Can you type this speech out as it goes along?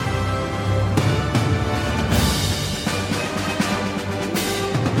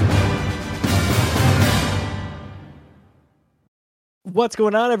What's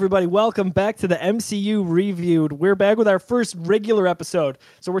going on, everybody? Welcome back to the MCU Reviewed. We're back with our first regular episode.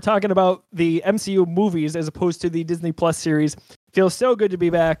 So we're talking about the MCU movies as opposed to the Disney Plus series. Feels so good to be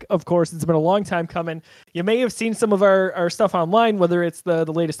back. Of course, it's been a long time coming. You may have seen some of our stuff online, whether it's the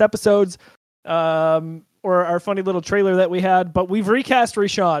latest episodes or our funny little trailer that we had. But we've recast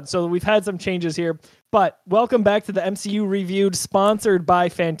Rashawn, so we've had some changes here. But welcome back to the MCU Reviewed, sponsored by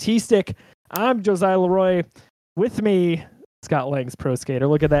Fantastic. I'm Josiah Leroy. With me, Scott Lang's Pro Skater.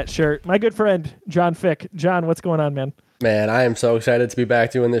 Look at that shirt. My good friend, John Fick. John, what's going on, man? Man, I am so excited to be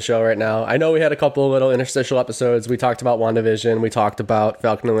back doing this show right now. I know we had a couple of little interstitial episodes. We talked about WandaVision. We talked about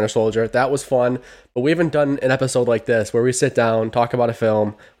Falcon and Winter Soldier. That was fun. But we haven't done an episode like this where we sit down, talk about a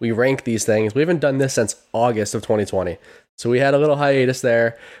film, we rank these things. We haven't done this since August of 2020. So we had a little hiatus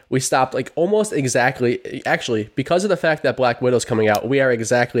there. We stopped like almost exactly, actually, because of the fact that Black Widow's coming out, we are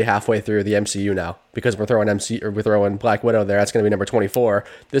exactly halfway through the MCU now because we're throwing Black Widow there. That's going to be number 24.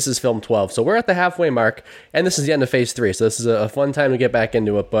 This is film 12. So we're at the halfway mark, and this is the end of phase 3. So this is a fun time to get back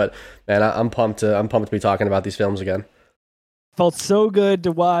into it. But man, I'm pumped to be talking about these films again. Felt so good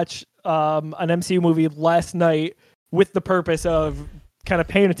to watch an MCU movie last night with the purpose of kind of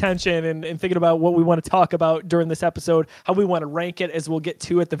paying attention and thinking about what we want to talk about during this episode, how we want to rank it, as we'll get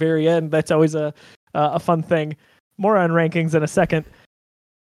to at the very end. That's always a fun thing. More on rankings in a second.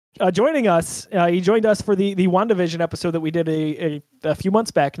 Joining us, he joined us for the WandaVision episode that we did a few months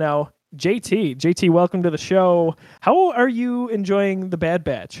back now. JT, welcome to the show. How are you enjoying the Bad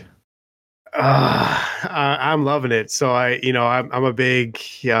Batch? I'm loving it. So I'm a big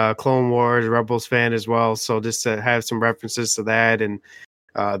Clone Wars, Rebels fan as well. So just to have some references to that, and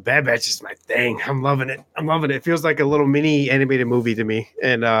Bad Batch is my thing. I'm loving it. It feels like a little mini animated movie to me,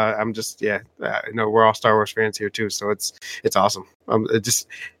 and I'm just we're all Star Wars fans here too, so it's awesome. Just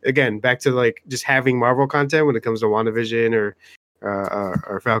again back to like just having Marvel content when it comes to WandaVision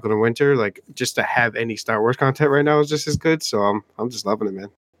or Falcon and Winter, like just to have any Star Wars content right now is just as good. So I'm just loving it, man.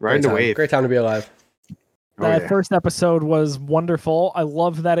 Riding the wave. Great time to be alive. That first episode was wonderful. I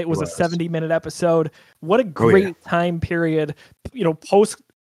love that it was a 70-minute episode. What a great time period, post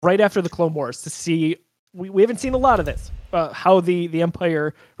right after the Clone Wars to see. We haven't seen a lot of this, how the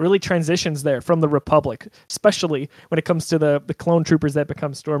Empire really transitions there from the Republic, especially when it comes to the clone troopers that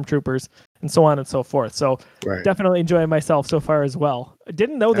become stormtroopers and so on and so forth. So definitely enjoying myself so far as well. I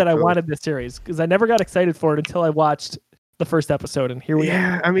didn't know that I wanted this series because I never got excited for it until I watched the first episode, and here we are.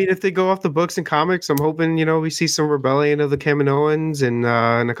 Yeah, I mean, if they go off the books and comics, I'm hoping we see some rebellion of the Kaminoans and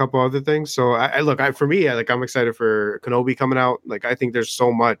a couple other things. So for me, I'm excited for Kenobi coming out. Like, I think there's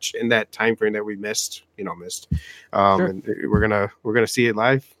so much in that time frame that we missed. Sure. And we're gonna see it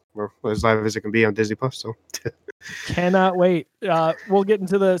live, or as live as it can be on Disney Plus. So cannot wait. We'll get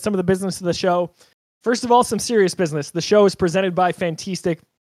into some of the business of the show. First of all, some serious business. The show is presented by Fantastic.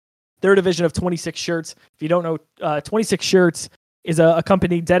 Their division of 26 Shirts. If you don't know, 26 Shirts is a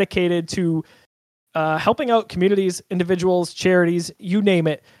company dedicated to helping out communities, individuals, charities, you name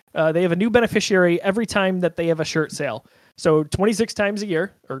it. They have a new beneficiary every time that they have a shirt sale. So 26 times a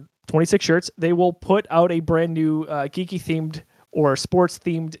year, or 26 shirts, they will put out a brand new geeky-themed or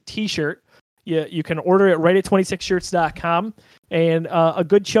sports-themed t-shirt. You can order it right at 26shirts.com. And a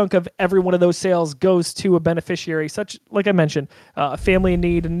good chunk of every one of those sales goes to a beneficiary, such, like I mentioned, a family in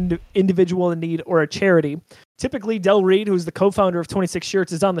need, an individual in need, or a charity. Typically, Del Reed, who's the co-founder of 26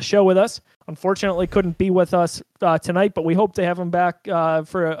 Shirts, is on the show with us. Unfortunately, couldn't be with us tonight, but we hope to have him back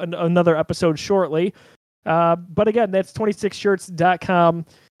for another episode shortly. But again, that's 26shirts.com.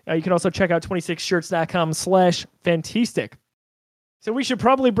 You can also check out 26shirts.com/fantastic. So we should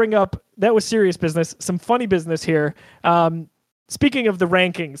probably bring up, that was serious business, some funny business here. Speaking of the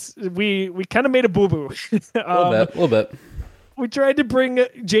rankings, we kind of made a boo-boo. A little bit. We tried to bring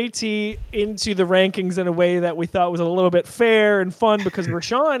JT into the rankings in a way that we thought was a little bit fair and fun because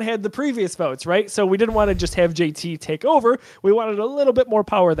Rashawn had the previous votes, right? So we didn't want to just have JT take over. We wanted a little bit more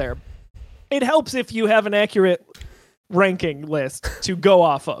power there. It helps if you have an accurate ranking list to go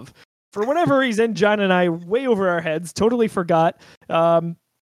off of. For whatever reason, John and I, way over our heads, totally forgot that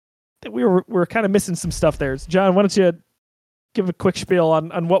we were kind of missing some stuff there. So John, why don't you give a quick spiel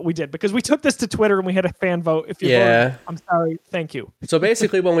on what we did, because we took this to Twitter and we had a fan vote. If you voted, I'm sorry, thank you. So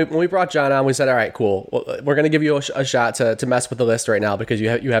basically, when we brought John on, we said, all right, cool. Well, we're going to give you a shot to mess with the list right now because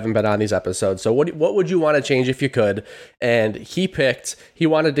you haven't been on these episodes. So what would you want to change if you could? And he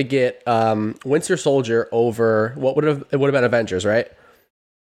wanted to get Winter Soldier over it would have been Avengers, right?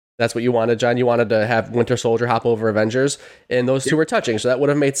 That's what you wanted, John. You wanted to have Winter Soldier hop over Avengers, and those two were touching, so that would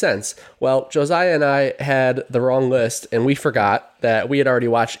have made sense. Well, Josiah and I had the wrong list, and we forgot that we had already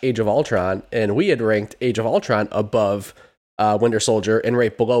watched Age of Ultron, and we had ranked Age of Ultron above Winter Soldier, and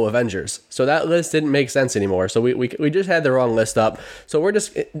right below Avengers. So that list didn't make sense anymore. So we just had the wrong list up. So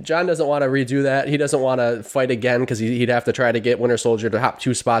John doesn't want to redo that. He doesn't want to fight again because he'd have to try to get Winter Soldier to hop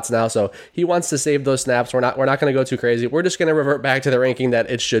 2 spots now. So he wants to save those snaps. We're not going to go too crazy. We're just going to revert back to the ranking that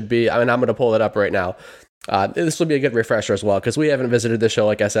it should be. I mean, I'm going to pull it up right now. This will be a good refresher as well because we haven't visited this show,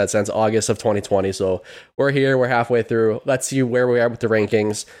 like I said, since August of 2020. So we're here. We're halfway through. Let's see where we are with the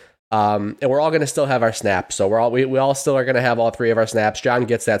rankings. And we're all going to still have our snaps. So we all still are going to have all 3 of our snaps. John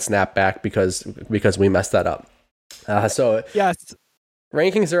gets that snap back because we messed that up. So yes,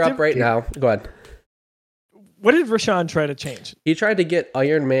 rankings are up right now. Go ahead. What did Rashawn try to change? He tried to get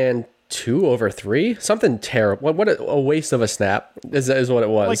Iron Man 2 over 3. Something terrible. What a waste of a snap is what it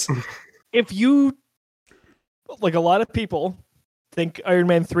was. Like, if you, like, a lot of people think Iron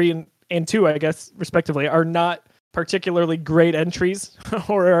Man 3 and 2, I guess, respectively, are not particularly great entries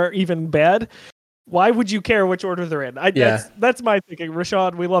or are even bad. Why would you care which order they're in? That's my thinking.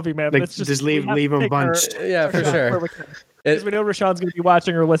 Rashawn, we love you, man. Like, just leave them bunched. For sure. Because we know Rashawn's going to be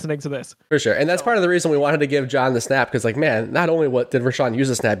watching or listening to this. For sure. And that's part of the reason we wanted to give John the snap, because, like, man, not only did Rashawn use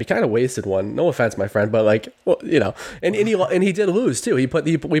a snap, he kind of wasted one. No offense, my friend, but, like, well, you know, and he did lose too. We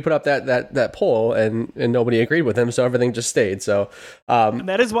put up that poll and nobody agreed with him, so everything just stayed. So and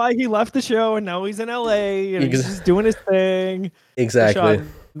that is why he left the show, and now he's in LA and he's just doing his thing. Exactly. Rashawn,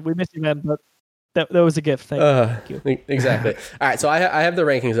 we miss you, man, but that was a gift. Thank you. Exactly. All right, so I have the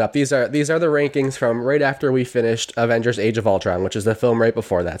rankings up. These are the rankings from right after we finished Avengers: Age of Ultron, which is the film right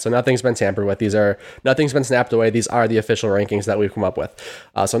before that. So nothing's been tampered with. Nothing's been snapped away. These are the official rankings that we've come up with.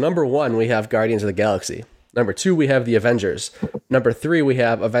 So number 1, we have Guardians of the Galaxy. Number 2, we have the Avengers. Number 3, we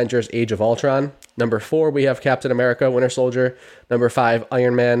have Avengers: Age of Ultron. Number 4, we have Captain America: Winter Soldier. Number 5,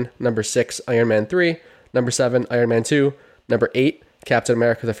 Iron Man. Number 6, Iron Man 3. Number 7, Iron Man 2. Number 8, Captain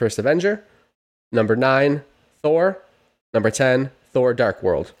America: The First Avenger. Number 9, Thor. Number 10, Thor: Dark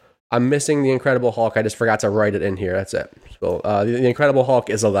World. I'm missing the Incredible Hulk. I just forgot to write it in here. That's it. So the Incredible Hulk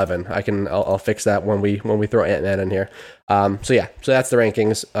is 11. I'll fix that when we throw Ant-Man in here. So that's the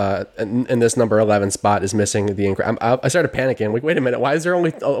rankings. And this number 11 spot is missing the I started panicking. Like, wait a minute. Why is there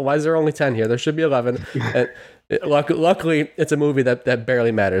only 10 here? There should be 11. And luckily, it's a movie that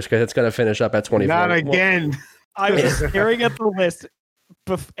barely matters because it's going to finish up at 24. Not again. I was staring at the list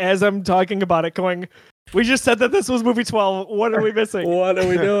as I'm talking about it, going, we just said that this was movie 12. What are we missing? What are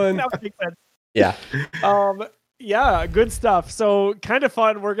we doing? That would make sense. Yeah. Yeah, good stuff. So kind of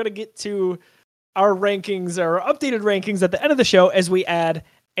fun. We're going to get to our rankings, our updated rankings at the end of the show as we add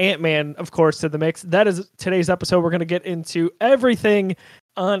Ant-Man, of course, to the mix. That is today's episode. We're going to get into everything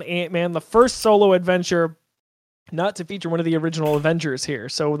on Ant-Man, the first solo adventure not to feature one of the original Avengers here.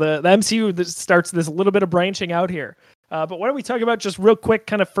 So the MCU starts this little bit of branching out here. But why don't we talk about just real quick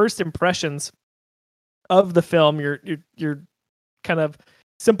kind of first impressions of the film, your kind of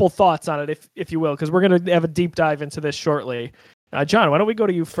simple thoughts on it, if you will, because we're going to have a deep dive into this shortly. John, why don't we go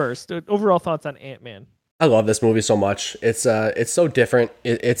to you first? Overall thoughts on Ant-Man. I love this movie so much. It's so different.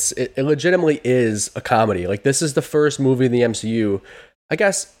 It legitimately is a comedy. Like, this is the first movie in the MCU, I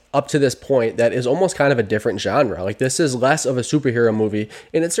guess, up to this point, that is almost kind of a different genre. Like, this is less of a superhero movie,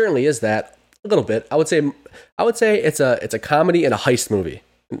 and it certainly is that a little bit. I would say it's a comedy and a heist movie.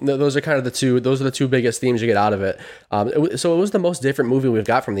 Those are kind of the two biggest themes you get out of it. So it was the most different movie we've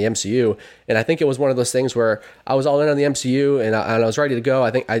got from the MCU, and I think it was one of those things where I was all in on the MCU and I was ready to go.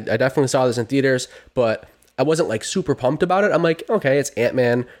 I think I definitely saw this in theaters, but I wasn't like super pumped about it. I'm like, okay, it's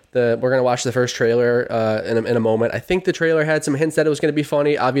Ant-Man. We're gonna watch the first trailer in a moment. I think the trailer had some hints that it was gonna be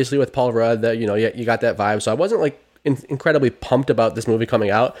funny. Obviously, with Paul Rudd, that you got that vibe. So I wasn't like incredibly pumped about this movie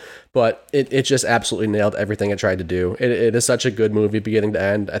coming out, but it just absolutely nailed everything it tried to do. It is such a good movie, beginning to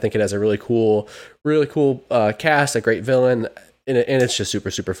end. I think it has a really cool cast, a great villain, and it's just super,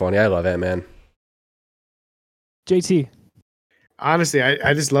 super funny. I love Ant-Man. JT. Honestly,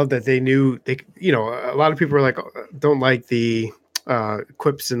 I just love that they knew a lot of people are like, don't like the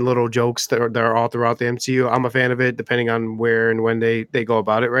quips and little jokes that are all throughout the MCU. I'm a fan of it, depending on where and when they go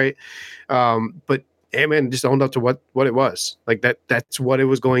about it, right? But Ant-Man just owned up to what it was. Like, that's what it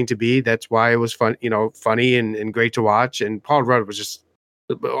was going to be. That's why it was fun, funny and great to watch. And Paul Rudd was just,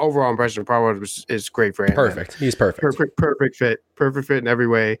 the overall impression of Paul Rudd is great for Ant-Man. Perfect. He's perfect. Perfect fit in every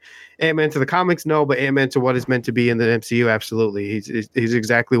way. Ant-Man to the comics, no, but Ant-Man to what is meant to be in the MCU, absolutely. He's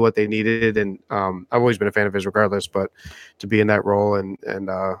exactly what they needed, and I've always been a fan of his regardless. But to be in that role and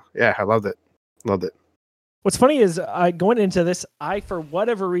I loved it. What's funny is going into this, I, for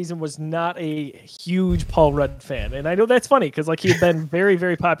whatever reason, was not a huge Paul Rudd fan. And I know that's funny because, like, he had been very,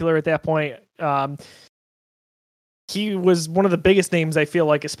 very popular at that point. he was one of the biggest names, I feel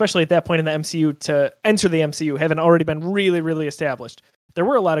like, especially at that point in the MCU, to enter the MCU, having already been really, really established. There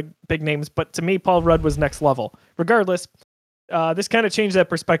were a lot of big names, but to me, Paul Rudd was next level. Regardless, this kind of changed that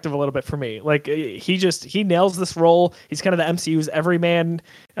perspective a little bit for me. Like he nails this role. He's kind of the MCU's everyman,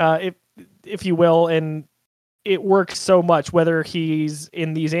 if you will, and it works so much, whether he's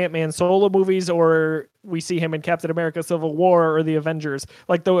in these Ant-Man solo movies or we see him in Captain America Civil War or the Avengers.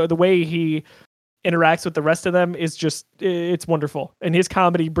 Like the way he interacts with the rest of them is just, it's wonderful. And his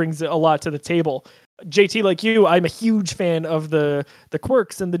comedy brings a lot to the table. JT, like you, I'm a huge fan of the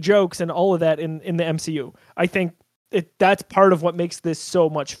quirks and the jokes and all of that in the MCU. I think that's part of what makes this so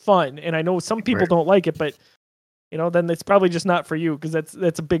much fun. And I know some people don't like it, but then it's probably just not for you, because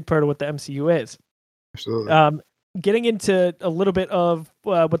that's a big part of what the MCU is. Absolutely. Getting into a little bit of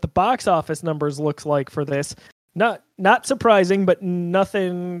what the box office numbers looks like for this, not surprising, but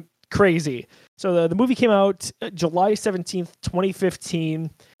nothing crazy. So the movie came out July 17th, 2015,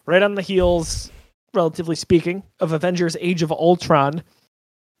 right on the heels, relatively speaking, of Avengers Age of Ultron.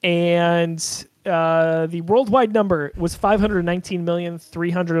 And the worldwide number was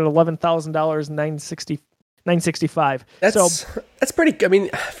 $519,311,965. That's pretty good. I mean,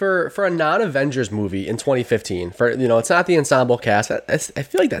 for a non-Avengers movie in 2015, it's not the ensemble cast. I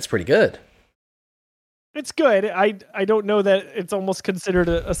feel like that's pretty good. It's good. I don't know that it's almost considered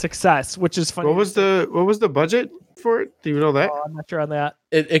a success, which is funny. What was the budget for it? Do you know that? Oh, I'm not sure on that.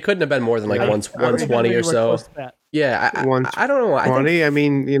 It couldn't have been more than like 120 or so. Yeah, I don't know. 120. I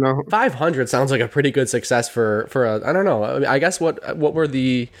mean, 500 sounds like a pretty good success for a. I don't know. I mean, I guess what were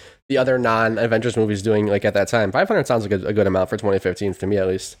the other non-Avengers movies doing like at that time? 500 sounds like a good amount for 2015 to me, at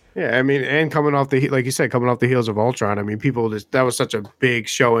least. Yeah, I mean, and coming off like you said, coming off the heels of Ultron, I mean, that was such a big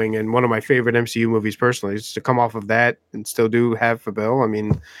showing, and one of my favorite MCU movies personally, is to come off of that and still do half a bill. I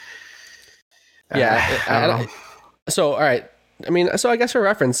mean, yeah. I don't know. So, all right. I mean, so I guess for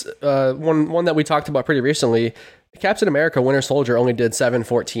reference, one that we talked about pretty recently, Captain America Winter Soldier only did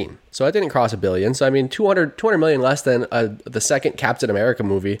 714. So that didn't cross $1 billion. So I mean, 200 million less than the second Captain America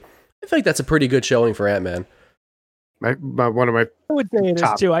movie. I feel like that's a pretty good showing for Ant-Man. One of my I would say it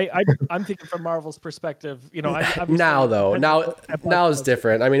is too. I'm thinking from Marvel's perspective. Now is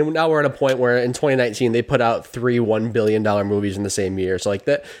different. I mean, now we're at a point where in 2019 they put out 3 $1 billion movies in the same year. So like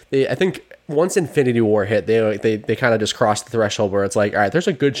that, I think once Infinity War hit, they kind of just crossed the threshold where it's like, all right, there's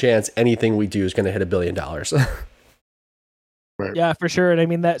a good chance anything we do is going to hit $1 billion. Right. Yeah, for sure. And I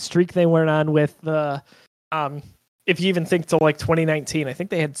mean that streak they went on with the, if you even think to like 2019, I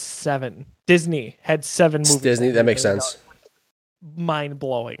think they had 7. Disney had 7 movies. Disney, that makes sense. Mind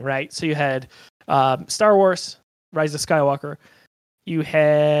blowing, right? So you had Star Wars, Rise of Skywalker. You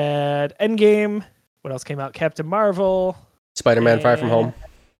had Endgame. What else came out? Captain Marvel. Spider-Man: Far From Home.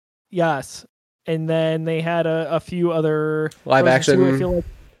 Yes. And then they had a few other live action. 2, I feel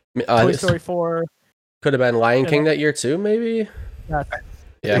like Toy Story 4. Could have been Lion King that year too, maybe. Yeah,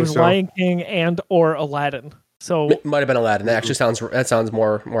 it was Lion King and or Aladdin. So it might have been Aladdin. That actually sounds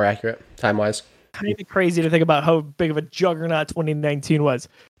more accurate time wise. Kind of crazy to think about how big of a juggernaut 2019 was.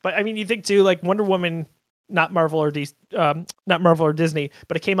 But I mean, you think too, like Wonder Woman, not Marvel or Disney,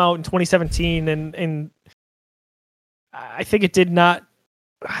 but it came out in 2017, and I think it did not.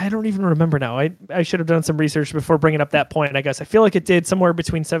 I don't even remember now. I should have done some research before bringing up that point. I guess I feel like it did somewhere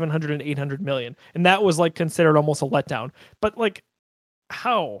between 700 and 800 million, and that was like considered almost a letdown. But like,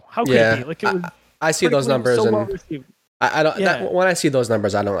 how could it be? Like it was. I see those numbers, so and well I don't. Yeah. When I see those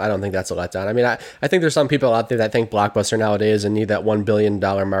numbers, I don't think that's a letdown. I mean, I think there's some people out there that think blockbuster nowadays and need that $1 billion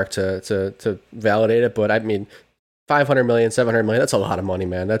mark to validate it. But I mean, 500 million, 700 million, that's a lot of money,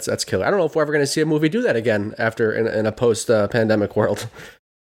 man. That's killer. I don't know if we're ever going to see a movie do that again after in a post pandemic world.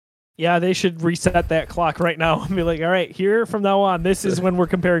 Yeah, they should reset that clock right now and be like, all right, here from now on, this is when we're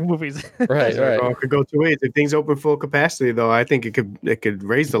comparing movies. Right. It could go 2 ways. If things open full capacity, though, I think it could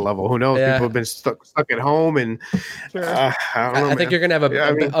raise the level. Who knows? Yeah. People have been stuck at home, and Sure. I don't know, I think you're gonna have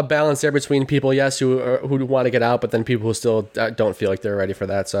a balance there between people, yes, who want to get out, but then people who still don't feel like they're ready for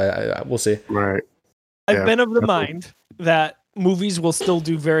that. So we'll see. Right. I've been of the mind that movies will still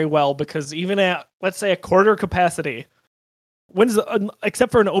do very well because even at, let's say, a quarter capacity. Except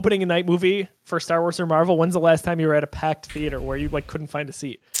for an opening night movie for Star Wars or Marvel, when's the last time you were at a packed theater where you like couldn't find a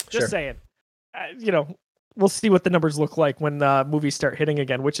seat? Just saying. We'll see what the numbers look like when movies start hitting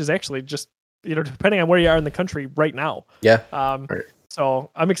again, which is actually just depending on where you are in the country right now. Yeah.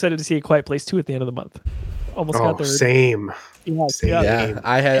 So I'm excited to see A Quiet Place 2 at the end of the month. almost got third. Same. Yes, Yeah,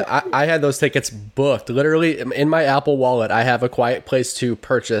 I had those tickets booked. Literally in my Apple Wallet, I have A Quiet Place 2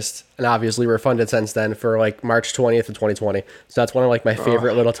 purchased and obviously refunded since then for like March 20th of 2020. So that's one of like my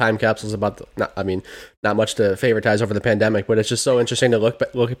favorite little time capsules about not much to favoritize over the pandemic, but it's just so interesting to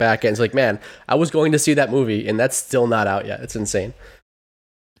look back and it's like, man, I was going to see that movie and that's still not out yet. It's insane.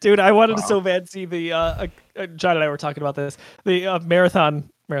 Dude, I wanted to so bad see the John and I were talking about this, the marathon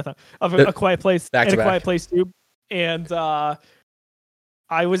of A Quiet Place and A Quiet Place 2. And I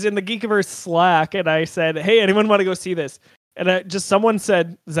was in the Geekiverse Slack and I said, hey, anyone want to go see this? And someone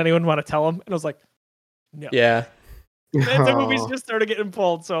said, does anyone want to tell them? And I was like, no. Yeah. And the movies just started getting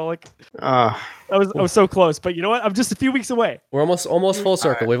pulled. So like, I was so close. But you know what? I'm just a few weeks away. We're almost full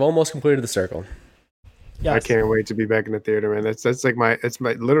circle. We've almost completed the circle. Yes. I can't wait to be back in the theater, man. That's like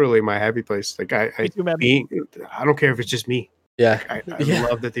literally my happy place. Like I don't care if it's just me. Yeah, I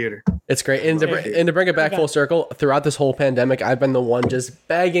love the theater. It's great. And to bring it back full circle, throughout this whole pandemic, I've been the one just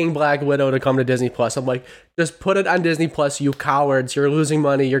begging Black Widow to come to Disney Plus. I'm like, just put it on Disney Plus, you cowards. You're losing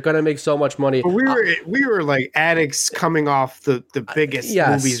money. You're gonna make so much money. But we were like addicts coming off the biggest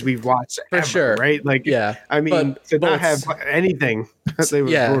movies we've watched ever, for sure, right? Like, yeah. I mean, to not have anything, it was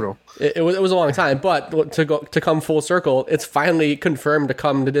brutal. It was a long time, but to come full circle, it's finally confirmed to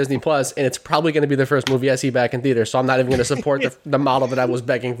come to Disney Plus, and it's probably going to be the first movie I see back in theaters. So I'm not even going to support the model that I was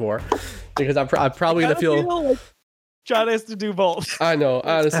begging for, because I'm probably going to feel like John has to do both. I know,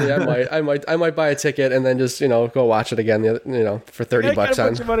 honestly, I might buy a ticket and then just go watch it again, for $30 on.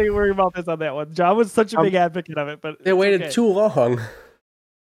 Put your money worry about this on that one. John was such a big advocate of it, but they waited too long.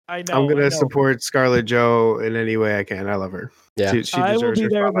 I know. I'm gonna support Scarlett Jo in any way I can. I love her. Yeah, she I will be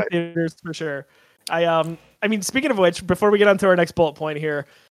there in the spotlight. theaters for sure. I mean, speaking of which, before we get on to our next bullet point here,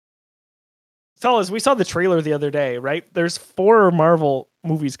 fellas, we saw the trailer the other day, right? There's 4 Marvel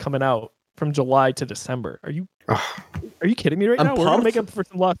movies coming out from July to December. Are you kidding me right now? We're gonna make up for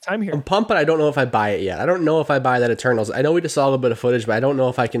some lost time here. I'm pumped, but I don't know if I buy it yet. I don't know if I buy that Eternals. I know we just saw a little bit of footage, but I don't know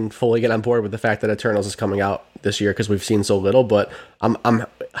if I can fully get on board with the fact that Eternals is coming out this year because we've seen so little. But I'm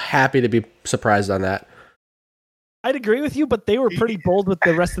happy to be surprised on that. I'd agree with you, but they were pretty bold with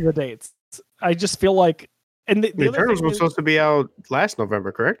the rest of the dates. I just feel like, and the Eternals was supposed to be out last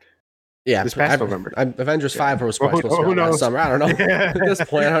November, correct? Yeah, this past November. Avengers 5 was supposed to be out last summer. I don't know. At this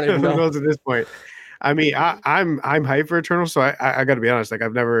point, I don't even know. Who knows at this point? I mean, I'm hyped for Eternals, so I got to be honest. Like,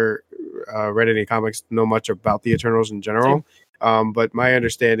 I've never read any comics, know much about the Eternals in general. But my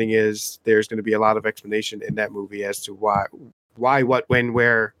understanding is there's going to be a lot of explanation in that movie as to why, what, when,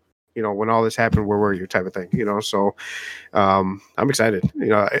 where. When all this happened, where were you, type of thing. So I'm excited.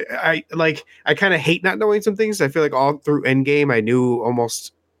 I kind of hate not knowing some things. I feel like all through Endgame, I knew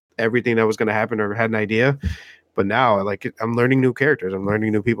almost everything that was going to happen or had an idea. But now, I'm learning new characters. I'm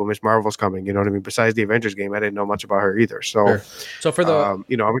learning new people. Miss Marvel's coming. You know what I mean? Besides the Avengers game, I didn't know much about her either. So, sure. So for the,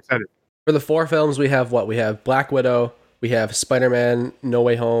 I'm excited. For the 4 films, we have what? We have Black Widow. We have Spider-Man: No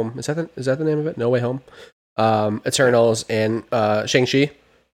Way Home. Is that the name of it? No Way Home. Eternals and Shang-Chi.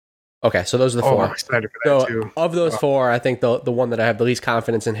 Okay, so those are the 4. I'm excited for that too. Of those 4, I think the one that I have the least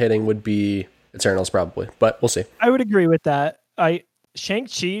confidence in hitting would be Eternals, probably. But we'll see. I would agree with that.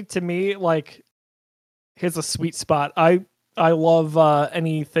 Shang-Chi, to me, hits a sweet spot. I love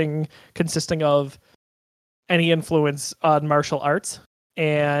anything consisting of any influence on martial arts,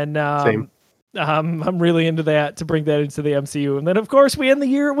 and Same. I'm really into that, to bring that into the MCU. And then, of course, we end the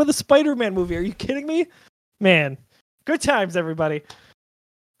year with a Spider-Man movie. Are you kidding me? Man, good times, everybody.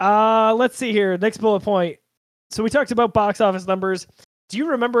 Let's see here. Next bullet point. So we talked about box office numbers. Do you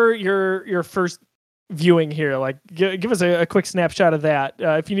remember your first viewing here? Give us a quick snapshot of that.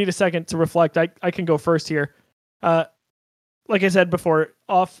 If you need a second to reflect, I can go first here. Like I said before,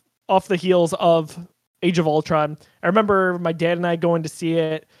 off the heels of Age of Ultron, I remember my dad and I going to see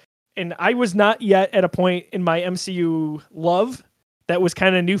it, and I was not yet at a point in my MCU love that was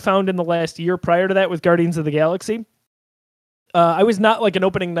kind of newfound in the last year prior to that with Guardians of the Galaxy. I was not an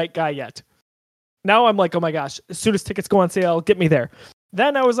opening night guy yet. Now I'm like, oh my gosh, as soon as tickets go on sale, get me there.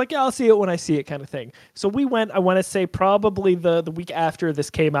 Then I was like, yeah, I'll see it when I see it, kind of thing. So we went, I want to say probably the week after this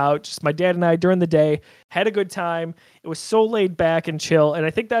came out, just my dad and I during the day, had a good time. It was so laid back and chill. And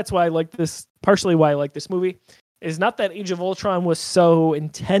I think that's why I like this, partially why I like this movie, is not that Age of Ultron was so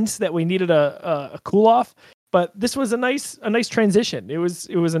intense that we needed a cool off, but this was a nice transition. It was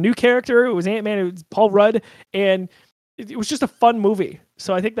a new character. It was Ant-Man. It was Paul Rudd. And it was just a fun movie.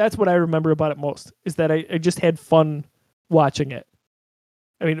 So I think that's what I remember about it most, is that I just had fun watching it.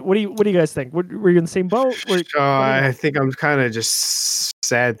 I mean, what do you guys think? Were you in the same boat? I think I'm kind of just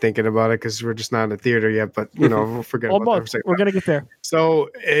sad thinking about it because we're just not in the theater yet. But we'll forget about that for a second. We're gonna get there. So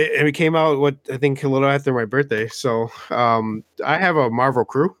it came out I think a little after my birthday. So I have a Marvel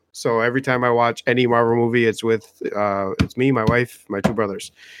crew. So every time I watch any Marvel movie, it's me, my wife, my two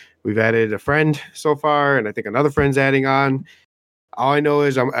brothers. We've added a friend so far, and I think another friend's adding on. All I know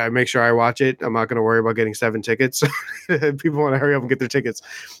is I make sure I watch it. I'm not going to worry about getting 7 tickets. People want to hurry up and get their tickets.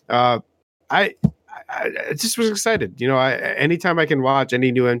 I just was excited. Anytime I can watch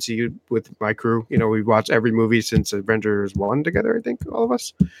any new MCU with my crew, we've watched every movie since Avengers 1 together, I think, all of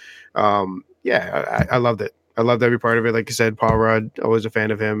us. I loved it. I loved every part of it. Like you said, Paul Rudd, always a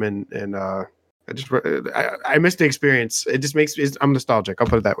fan of him. And I missed the experience. It just I'm nostalgic. I'll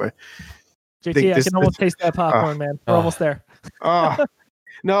put it that way. JT, I can almost taste that popcorn, man. We're almost there.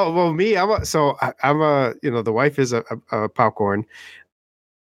 No, well, me, I'm the wife is a popcorn.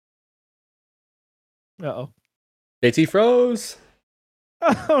 Uh-oh. JT froze.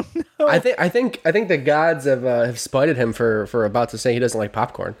 Oh no! I think the gods have spited him for about to say he doesn't like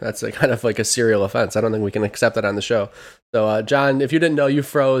popcorn. That's kind of like a serial offense. I don't think we can accept that on the show. So, John, if you didn't know, you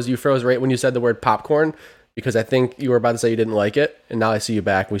froze. You froze right when you said the word popcorn because I think you were about to say you didn't like it, and now I see you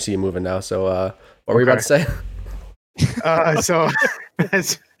back. We see you moving now. So, what were you about to say? So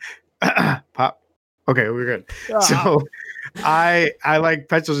that's pop. Okay, we're good. So I like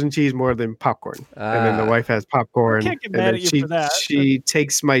pretzels and cheese more than popcorn, and then the wife has popcorn. I can't get mad at you for that. She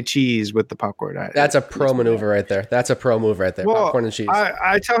takes my cheese with the popcorn. That's a pro maneuver right there. That's a pro move right there. Well, popcorn and cheese.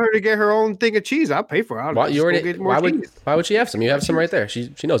 I tell her to get her own thing of cheese. I'll pay for it. Why would she have some? You have some right there.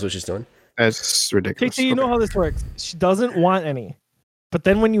 She knows what she's doing. That's ridiculous. JT, you know how this works. She doesn't want any. But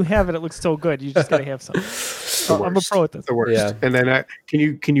then when you have it, it looks so good. You just gotta have some. I'm a pro at this. The worst. Yeah. And then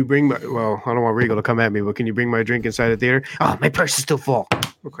can you bring my? Well, I don't want Regal to come at me, but can you bring my drink inside the theater? Oh, my purse is still full.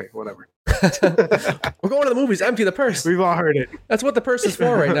 Okay, whatever. We're going to the movies. Empty the purse. We've all heard it. That's what the purse is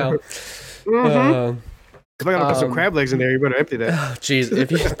for right now. Mm-hmm. If I gotta put some crab legs in there, you better empty that. Jeez, if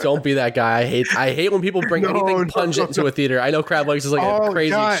you don't be that guy, I hate when people bring anything pungent into a theater. I know crab legs is like a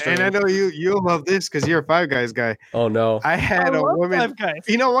crazy. God, and I know you'll love this because you're a Five Guys guy. Oh no, I had a woman. Five Guys.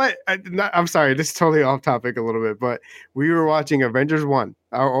 You know what? I'm sorry, this is totally off topic a little bit, but we were watching Avengers 1.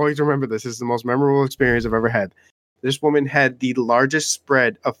 I'll always remember this. This is the most memorable experience I've ever had. This woman had the largest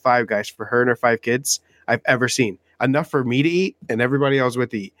spread of Five Guys for her and her 5 kids I've ever seen. Enough for me to eat and everybody else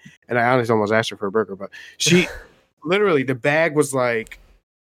with to eat. And I honestly almost asked her for a burger, but she. Literally, the bag was like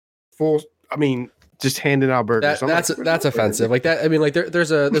full. I mean, just handing out burgers. That's offensive. Like that. I mean, like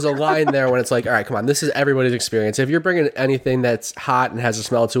there's a line there when it's like, all right, come on, this is everybody's experience. If you're bringing anything that's hot and has a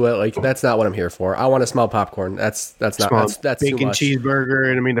smell to it, like that's not what I'm here for. I want to smell popcorn. That's not that's bacon too much. Cheeseburger,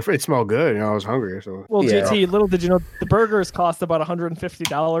 and I mean, it smelled good. I was hungry. So JT, little did you know, the burgers cost about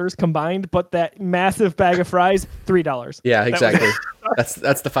 $150 combined, but that massive bag of fries, $3. Yeah, exactly.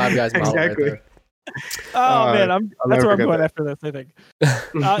 That's the Five Guys model right there. Oh man, that's where I'm going after this. I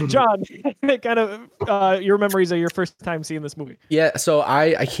think, John, kind of your memories of your first time seeing this movie. Yeah, so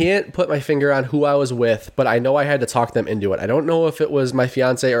I can't put my finger on who I was with, but I know I had to talk them into it. I don't know if it was my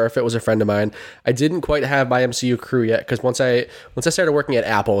fiance or if it was a friend of mine. I didn't quite have my MCU crew yet because once I started working at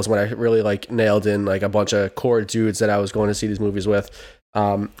Apple is when I really like nailed in like a bunch of core dudes that I was going to see these movies with.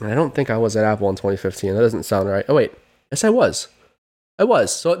 And I don't think I was at Apple in 2015. That doesn't sound right. Oh wait, yes I was.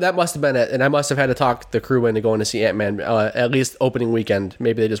 So that must have been it, and I must have had to talk the crew into going to see Ant-Man at least opening weekend.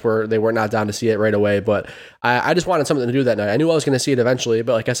 Maybe they were not down to see it right away, but I just wanted something to do that night. I knew I was going to see it eventually,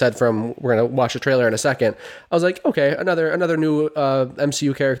 but like I said, we're going to watch the trailer in a second. I was like, okay, another new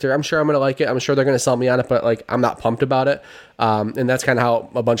MCU character. I'm sure I'm going to like it. I'm sure they're going to sell me on it, but like I'm not pumped about it. And that's kind of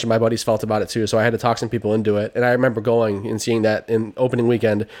how a bunch of my buddies felt about it too. So I had to talk some people into it. And I remember going and seeing that in opening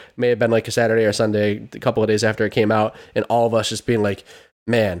weekend, may have been like a Saturday or Sunday, a couple of days after it came out, and all of us just being like,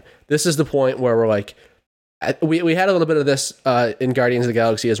 man, this is the point where we're like, we had a little bit of this in Guardians of the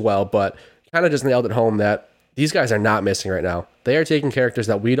Galaxy as well, but kind of just nailed it home that these guys are not missing right now. They are taking characters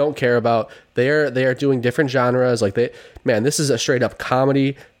that we don't care about. They are doing different genres. Like this is a straight up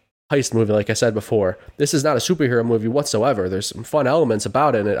comedy heist movie. Like I said before, this is not a superhero movie whatsoever. There's some fun elements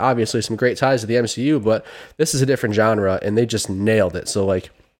about it, and obviously some great ties to the MCU, but this is a different genre, and they just nailed it. So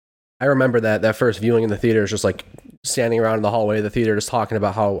like, I remember that first viewing in the theater is just like standing around in the hallway of the theater, just talking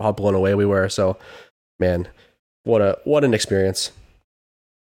about how blown away we were. So, man, what an experience.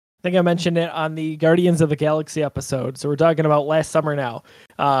 I think I mentioned it on the Guardians of the Galaxy episode. So we're talking about last summer now.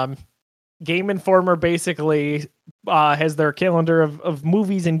 Game Informer basically has their calendar of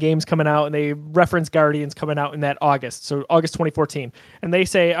movies and games coming out, and they reference Guardians coming out in that August. So August 2014. And they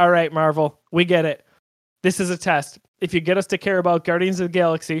say, all right, Marvel, we get it. This is a test. if you get us to care about Guardians of the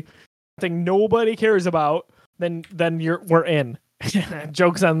Galaxy, something nobody cares about, then we're in.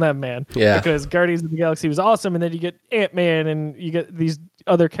 Joke's on them, man. Yeah. Because Guardians of the Galaxy was awesome, and then you get Ant-Man, and you get these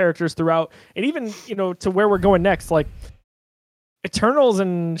other characters throughout, and even to where we're going next, like Eternals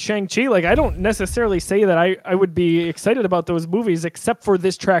and Shang-Chi. Like, I don't necessarily say that I would be excited about those movies, except for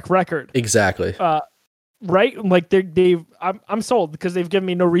this track record. Exactly. Right? Like I'm sold because they've given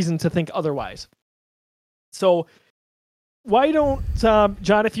me no reason to think otherwise. So why don't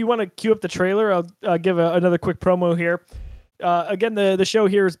John, if you want to cue up the trailer, I'll give another quick promo here. Again, the show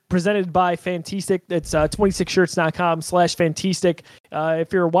here is presented by Fantastic. It's 26shirts.com/Fantastic.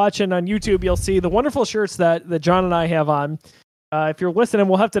 If you're watching on YouTube, you'll see the wonderful shirts that John and I have on. If you're listening,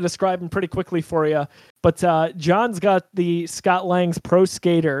 we'll have to describe them pretty quickly for you. But John's got the Scott Lang's Pro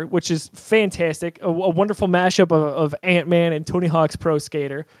Skater, which is fantastic. A wonderful mashup of Ant-Man and Tony Hawk's Pro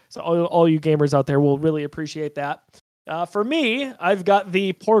Skater. So all you gamers out there will really appreciate that. For me, I've got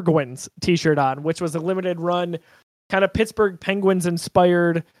the Porguins t-shirt on, which was a limited run, kind of Pittsburgh Penguins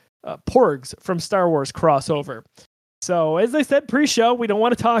inspired Porgs from Star Wars crossover. So as I said pre-show, we don't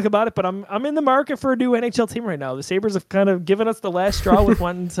want to talk about it, but I'm in the market for a new NHL team right now. The Sabres have kind of given us the last straw with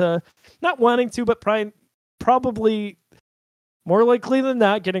not wanting to, but probably more likely than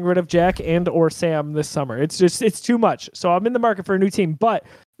not getting rid of Jack and or Sam this summer. It's too much. So I'm in the market for a new team, but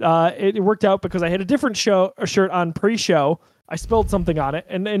it worked out because I had a different shirt on pre-show. I spilled something on it,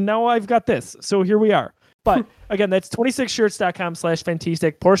 and now I've got this. So here we are. But again, that's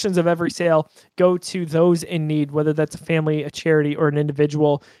 26shirts.com/Fantastic. Portions of every sale go to those in need, whether that's a family, a charity, or an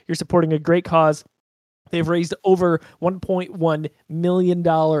individual. You're supporting a great cause. They've raised over $1.1 million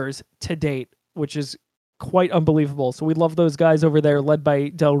to date, which is quite unbelievable. So we love those guys over there, led by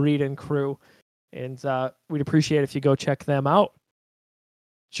Del Reed and crew. And we'd appreciate it if you go check them out.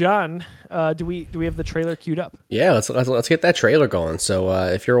 John, do we have the trailer queued up? Yeah, let's get that trailer going. So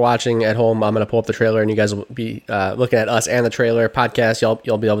if you're watching at home, I'm going to pull up the trailer, and you guys will be looking at us and the trailer podcast.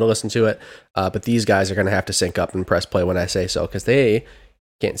 You'll be able to listen to it, but these guys are going to have to sync up and press play when I say so, because they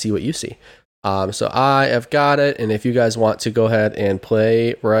can't see what you see. So I have got it, and if you guys want to go ahead and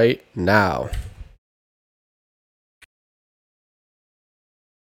play right now.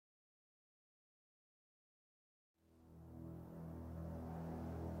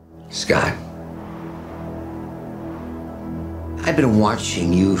 Scott, I've been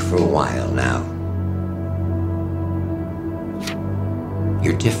watching you for a while now.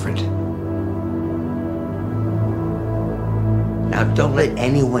 You're different. Now, don't let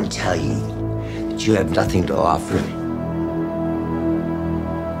anyone tell you that you have nothing to offer.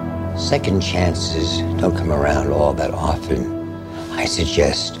 Second chances don't come around all that often. I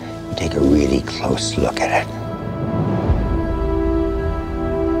suggest you take a really close look at it.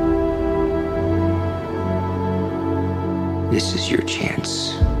 This is your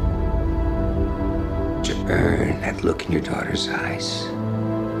chance to earn that look in your daughter's eyes,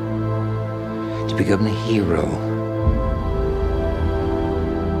 to become the hero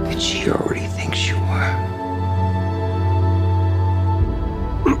that she already thinks you are.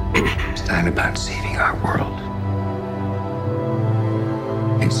 It's not about saving our world.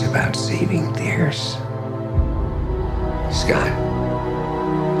 It's about saving theirs. Scott,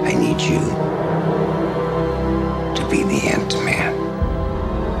 I need you to be the Ant-Man.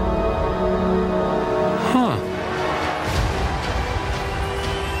 Huh.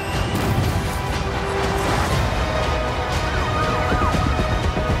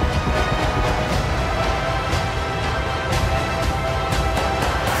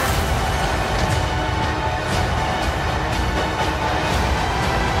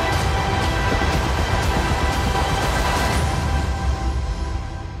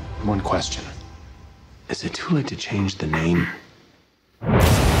 One question. Is it too late to change the name?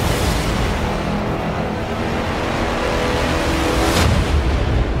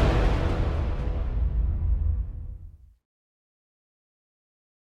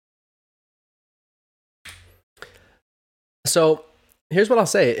 So here's what I'll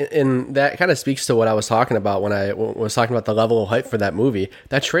say, and that kind of speaks to what I was talking about when I was talking about the level of hype for that movie.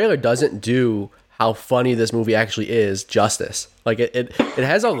 That trailer doesn't do how funny this movie actually is justice. Like it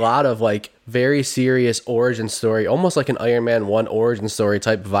has a lot of like very serious origin story, almost like an Iron Man 1 origin story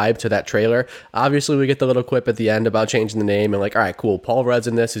type vibe to that trailer. Obviously we get the little quip at the end about changing the name and like, all right, cool, Paul Rudd's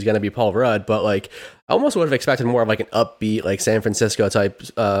in this, he's going to be Paul Rudd, but like I almost would have expected more of like an upbeat, like San Francisco type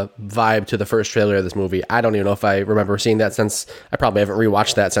vibe to the first trailer of this movie. I don't even know if I remember seeing that since I probably haven't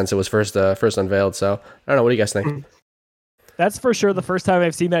rewatched that since it was first unveiled. So I don't know. What do you guys think? That's for sure the first time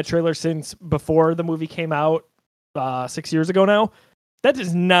I've seen that trailer since before the movie came out 6 years ago now. That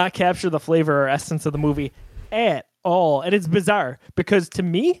does not capture the flavor or essence of the movie at all. And it's bizarre because to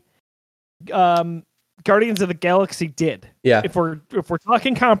me, Guardians of the Galaxy did. Yeah. If we're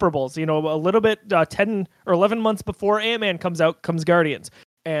talking comparables, you know, a little bit 10 or 11 months before Ant-Man comes out, comes Guardians.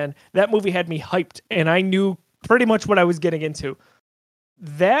 And that movie had me hyped, and I knew pretty much what I was getting into.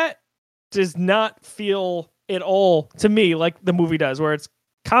 That does not feel at all to me like the movie does, where it's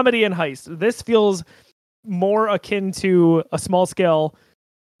comedy and heist. This feels more akin to a small scale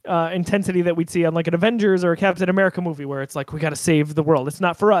intensity that we'd see on like an Avengers or a Captain America movie, where it's like, we got to save the world. It's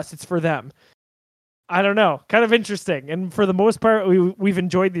not for us, it's for them. I don't know, kind of interesting. And for the most part, we've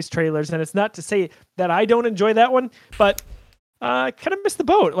enjoyed these trailers, and it's not to say that I don't enjoy that one, but I kind of missed the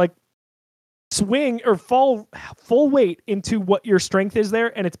boat. Like, swing or fall full weight into what your strength is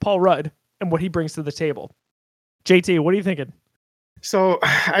there, and it's Paul Rudd and what he brings to the table. JT, what are you thinking? So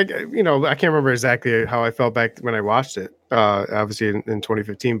I can't remember exactly how I felt back when I watched it, obviously in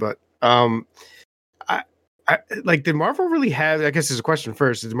 2015, but I like, did Marvel really have, I guess there's a question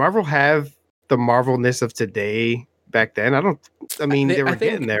first, did Marvel have the Marvelness of today back then? They were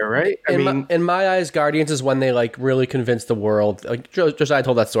getting there, right? In my eyes, Guardians is when they like really convinced the world. Like Josiah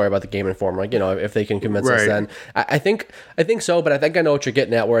told that story about the Game Informer. Like, you know, if they can convince us, then I think so. But I think I know what you're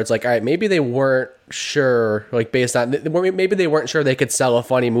getting at, where it's like, all right, maybe they weren't sure, like based on maybe they weren't sure they could sell a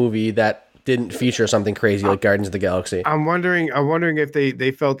funny movie that didn't feature something crazy like Guardians of the Galaxy. I'm wondering if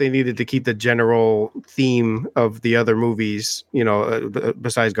they felt they needed to keep the general theme of the other movies, you know,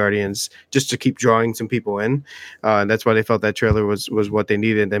 besides Guardians, just to keep drawing some people in. And that's why they felt that trailer was what they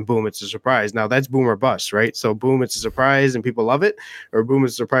needed. And then boom, it's a surprise. Now that's boom or bust, right? So boom, it's a surprise and people love it, or boom,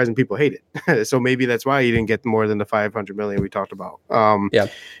 it's a surprise and people hate it. So maybe that's why you didn't get more than the 500 million we talked about.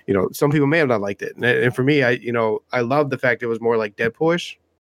 You know, some people may have not liked it. And for me, I love the fact it was more like Deadpoolish.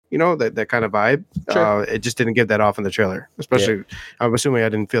 You know, that kind of vibe. Sure. It just didn't give that off in the trailer. Especially, I'm assuming I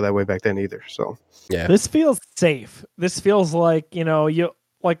didn't feel that way back then either. So, yeah, this feels safe. This feels like, you know,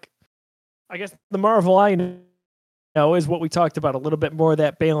 I guess the Marvel I know is what we talked about, a little bit more of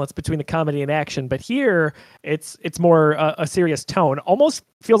that balance between the comedy and action. But here, it's more a serious tone. Almost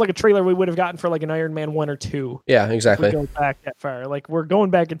feels like a trailer we would have gotten for like an Iron Man 1 or 2. Yeah, exactly. If we go back that far. Like, we're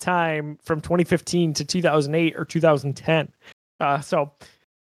going back in time from 2015 to 2008 or 2010.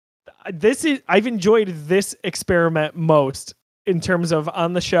 I've enjoyed this experiment most in terms of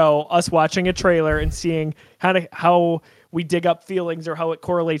on the show, us watching a trailer and seeing how we dig up feelings or how it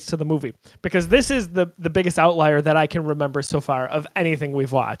correlates to the movie. Because this is the biggest outlier that I can remember so far of anything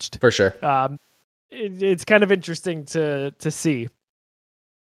we've watched. For sure. It's kind of interesting to see.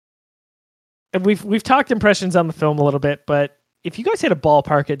 And we've talked impressions on the film a little bit, but if you guys had a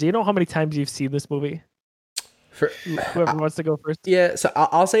ballpark it, do you know how many times you've seen this movie? Whoever wants to go first. Yeah, so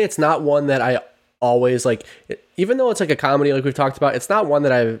I'll say it's not one that I always like, even though it's like a comedy like we've talked about, it's not one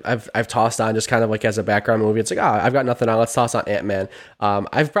that I've tossed on just kind of like as a background movie. It's like, I've got nothing on, let's toss on Ant-Man.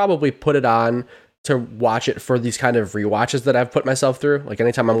 I've probably put it on to watch it for these kind of rewatches that I've put myself through. Like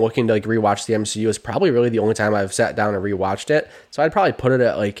anytime I'm looking to like rewatch the MCU is probably really the only time I've sat down and rewatched it. So I'd probably put it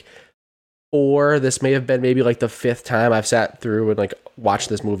at like 4. This may have been maybe like the 5th time I've sat through and like watched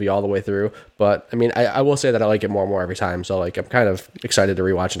this movie all the way through. But I mean, I will say that I like it more and more every time. So like, I'm kind of excited to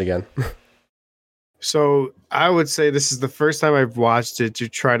rewatch it again. So I would say this is the first time I've watched it to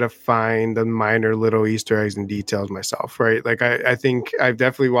try to find the minor little Easter eggs and details myself, right? Like I think I've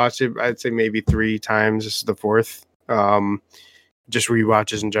definitely watched it, I'd say maybe 3 times. This is the 4th. Just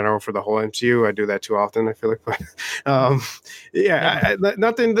rewatches in general for the whole MCU. I do that too often, I feel like. But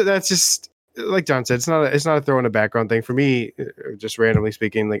nothing that's just, like John said, it's not a throw in the background thing for me. Just randomly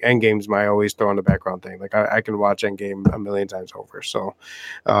speaking, like Endgame's my always throw in the background thing. Like I can watch Endgame a million times over. So,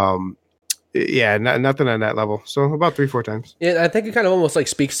 nothing on that level. So about 3-4 times. Yeah, I think it kind of almost like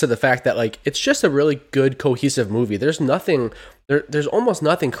speaks to the fact that like it's just a really good cohesive movie. There's almost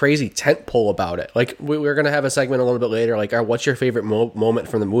nothing crazy tentpole about it. Like we're gonna have a segment a little bit later. Like, what's your favorite moment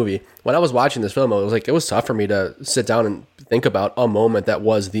from the movie? When I was watching this film, it was tough for me to sit down and think about a moment that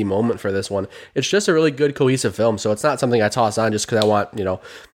was the moment for this one. It's just a really good cohesive film. So it's not something I toss on just because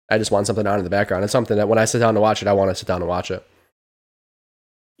I just want something on in the background. It's something that when I sit down to watch it, I want to sit down and watch it.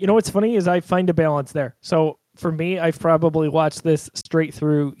 You know what's funny is I find a balance there. So for me, I've probably watched this straight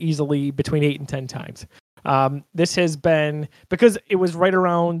through easily between 8 and 10 times. This has been because it was right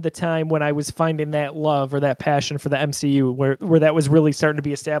around the time when I was finding that love or that passion for the MCU where that was really starting to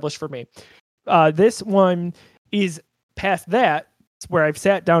be established for me. This one is past that. It's where I've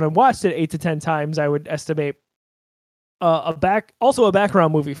sat down and watched it 8 to 10 times. I would estimate a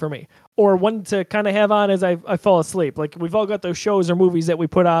background movie for me, or one to kind of have on as I fall asleep. Like we've all got those shows or movies that we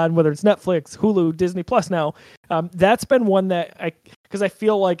put on, whether it's Netflix, Hulu, Disney Plus now. That's been one that because I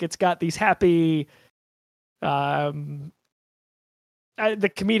feel like it's got these happy The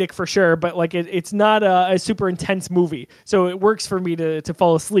comedic for sure, but like it's not a super intense movie, so it works for me to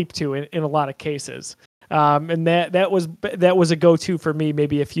fall asleep to in a lot of cases. And that was a go-to for me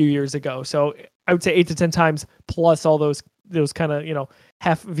maybe a few years ago. So I would say 8 to 10 times plus all those kind of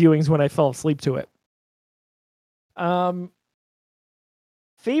half viewings when I fell asleep to it.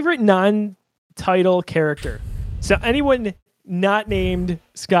 Favorite non-title character. So anyone not named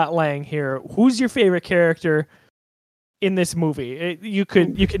Scott Lang here, who's your favorite character in this movie? You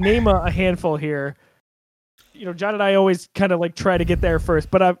could name a handful here. John and I always kind of like try to get there first,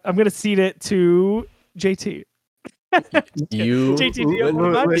 but I'm going to cede it to JT.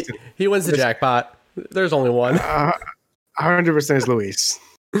 JT, he wins the jackpot. There's only one. 100% is Luis.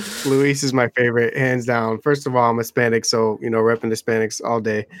 Luis is my favorite, hands down. First of all, I'm Hispanic, so repping Hispanics all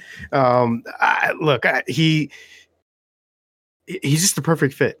day. He's just the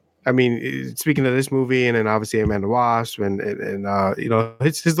perfect fit. I mean, speaking of this movie, and then obviously Amanda Wasp, and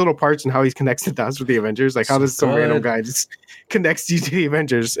his little parts and how he's connected to us with the Avengers. Like, how does some random guy just connects you to the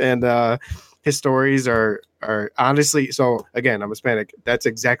Avengers? And his stories are honestly. So again, I'm Hispanic. That's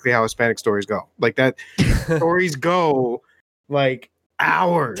exactly how Hispanic stories go. Like that, stories go like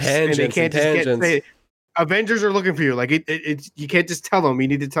hours, tangents, and they can't just Avengers are looking for you. Like it's you can't just tell them. You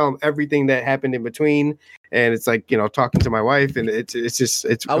need to tell them everything that happened in between. And it's like talking to my wife, and it's just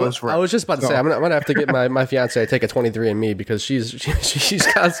I was just about to say I'm gonna have to get my fiance to take a 23andMe because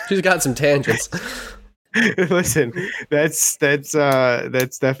she's got some tangents. Listen, that's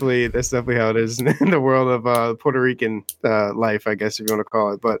definitely how it is in the world of Puerto Rican life, I guess, if you want to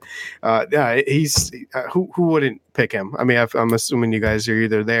call it. But yeah, he's who wouldn't pick him? I mean, I'm assuming you guys are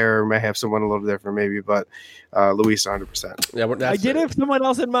either there or might have someone a little different, maybe. But Luis, 100%. Yeah, I did have someone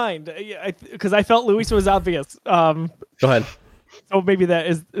else in mind because I felt Luis was obvious. Go ahead. So maybe that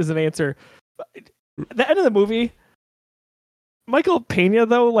is an answer. At the end of the movie, Michael Pena,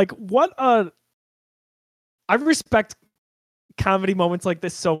 though, like what a. I respect comedy moments like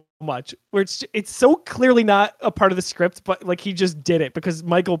this so much, where it's so clearly not a part of the script, but like he just did it because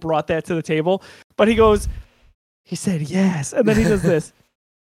Michael brought that to the table. But he said yes, and then he does this,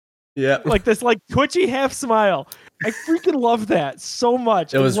 yeah, like this like twitchy half smile. I freaking love that so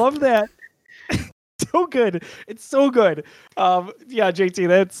much. I love that. So good. It's so good. Yeah, JT,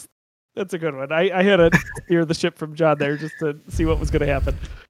 that's a good one. I had to steer the ship from John there just to see what was going to happen.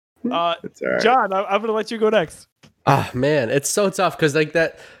 Right. John, I'm going to let you go next. Man, it's so tough because like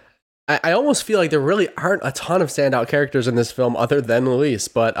that. I almost feel like there really aren't a ton of standout characters in this film other than Luis,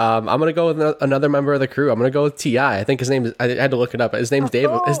 but I'm gonna go with another member of the crew. I'm gonna go with T.I. I think his name is. I had to look it up. His name's Dave.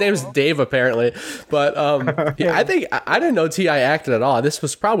 His name's Dave apparently, but yeah, I think I didn't know T.I. acted at all. This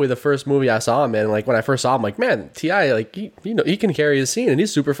was probably the first movie I saw him in. Like when I first saw him, like man, T.I. like he can carry his scene and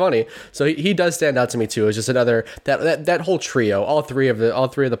he's super funny. So he does stand out to me too. It's just another that whole trio, all three of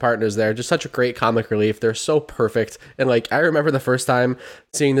the partners there, just such a great comic relief. They're so perfect, and like I remember the first time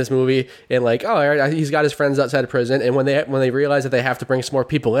seeing this movie and like he's got his friends outside of prison, and when they realize that they have to bring some more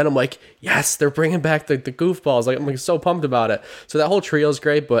people in, I'm like, yes, they're bringing back the goofballs. Like I'm like so pumped about it. So that whole trio is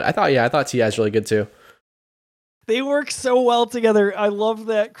great, but I thought T.I. is really good too. They work so well together. I love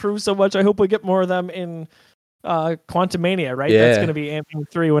that crew so much. I hope we get more of them in Quantumania, right? Yeah. That's going to be Ant-Man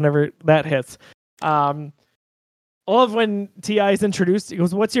 3 whenever that hits. I love when T.I. is introduced. He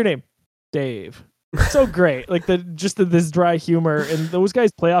goes, "What's your name?" "Dave." So great. Like this dry humor, and those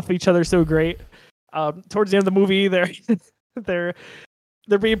guys play off each other so great. Towards the end of the movie, they're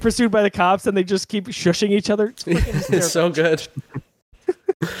being pursued by the cops, and they just keep shushing each other. It's so good.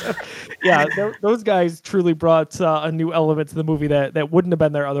 Yeah, those guys truly brought a new element to the movie that wouldn't have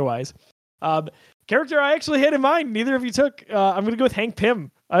been there otherwise. Character I actually had in mind, neither of you took. I'm going to go with Hank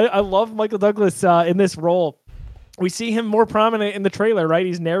Pym. I love Michael Douglas in this role. We see him more prominent in the trailer, right?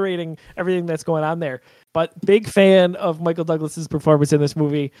 He's narrating everything that's going on there. But big fan of Michael Douglas's performance in this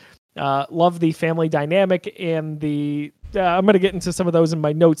movie. Love the family dynamic and the. I'm going to get into some of those in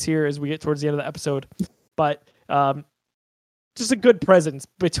my notes here as we get towards the end of the episode. But just a good presence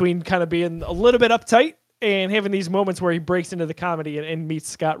between kind of being a little bit uptight and having these moments where he breaks into the comedy and meets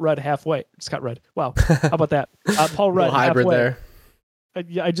Scott Rudd halfway. Scott Rudd. Wow. How about that? Paul Rudd hybrid halfway.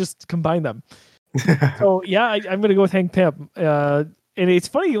 There. I just combined them. So yeah, I'm going to go with Hank Pym. And it's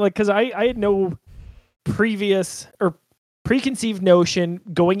funny, like, because I had no previous or preconceived notion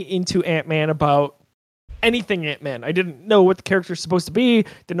going into Ant-Man about anything Ant-Man. I didn't know what the character's supposed to be.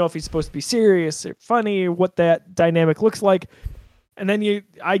 Didn't know if he's supposed to be serious or funny or what that dynamic looks like. And then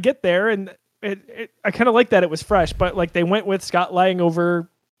I get there and I kind of like that it was fresh, but like they went with Scott Lang over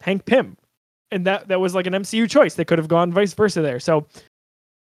Hank Pym. And that was like an MCU choice. They could have gone vice versa there. So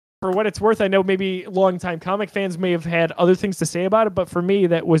for what it's worth, I know maybe longtime comic fans may have had other things to say about it, but for me,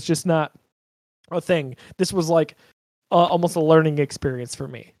 that was just not a thing. This was like almost a learning experience for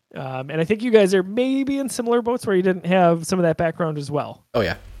me. And I think you guys are maybe in similar boats where you didn't have some of that background as well. Oh,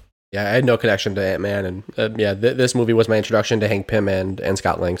 yeah. Yeah, I had no connection to Ant-Man, and this movie was my introduction to Hank Pym and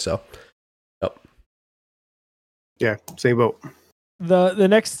Scott Lang, so. Yep. Yeah, same boat. The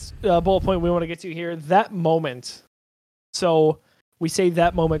next bullet point we want to get to here, that moment. So we say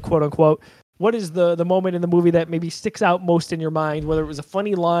that moment, quote unquote. What is the moment in the movie that maybe sticks out most in your mind? Whether it was a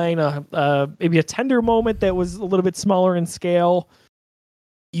funny line, maybe a tender moment that was a little bit smaller in scale,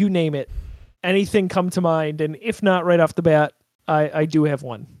 you name it. Anything come to mind? And if not right off the bat, I do have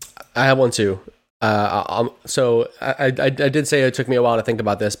one. I have one too. So I did say it took me a while to think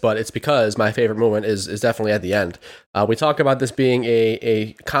about this, but it's because my favorite moment is definitely at the end. We talk about this being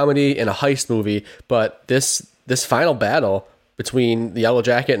a comedy and a heist movie, but this final battle between the Yellow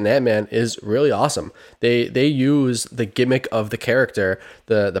Jacket and Ant-Man is really awesome. They use the gimmick of the character,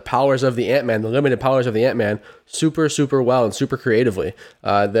 the powers of the Ant-Man, the limited powers of the Ant-Man, super well and super creatively.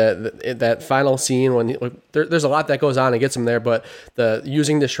 That final scene when there's a lot that goes on and gets him there, but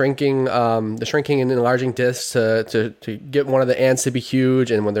using the shrinking and enlarging discs to get one of the ants to be huge,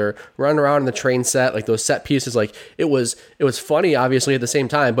 and when they're running around in the train set, like those set pieces, like it was funny obviously at the same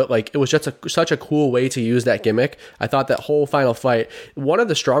time, but like it was just such a cool way to use that gimmick. I thought that whole final fight, one of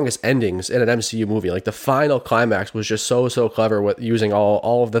the strongest endings in an MCU movie, like the final climax was just so clever with using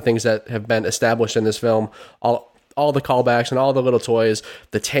all of the things that have been established in this film, all the callbacks and all the little toys,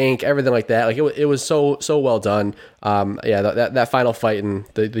 the tank, everything like that. Like it was so well done. That final fight and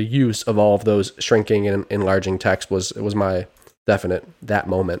the use of all of those shrinking and enlarging text was my definite that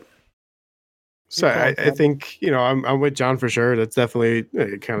moment. So I think, I'm with John for sure. That's definitely,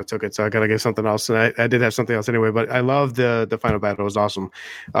 it kind of took it. So I got to give something else. And I did have something else anyway, but I love the final battle. It was awesome.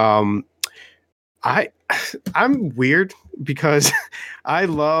 I'm weird because I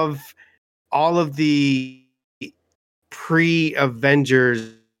love all of the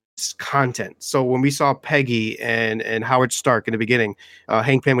pre-Avengers content. So when we saw Peggy and Howard Stark in the beginning,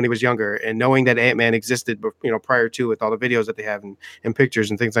 Hank Pym when he was younger, and knowing that Ant-Man existed, prior to, with all the videos that they have and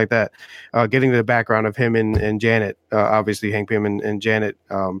pictures and things like that, getting to the background of him and Janet, obviously Hank Pym and Janet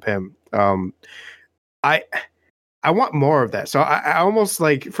Pym. I want more of that. So I almost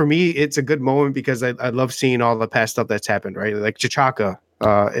like, for me, it's a good moment because I love seeing all the past stuff that's happened, right? Like T'Chaka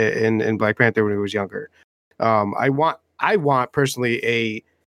in Black Panther when he was younger. I want personally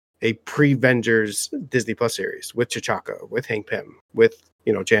a pre-Avengers Disney Plus series with T'Chaka, with Hank Pym, with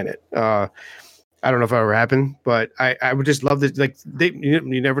Janet. I don't know if it ever happened, but I would just love this. Like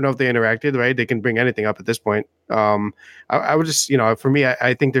you never know if they interacted, right? They can bring anything up at this point. I would just, for me,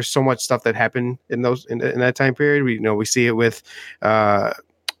 I think there's so much stuff that happened in that time period. We see it with the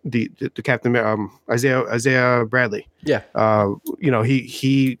Captain Isaiah Bradley. Yeah.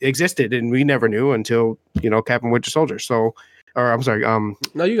 He existed and we never knew until Captain Winter Soldier. So, or I'm sorry.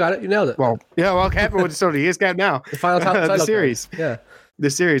 No, you got it. You nailed it. Well, Captain Winter Soldier. He is Cap now. The final the series. Cap. Yeah. The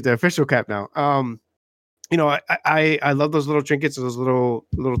series, the official Cap now. I love those little trinkets and those little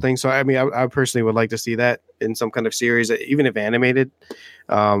things. So I mean, I personally would like to see that in some kind of series, even if animated.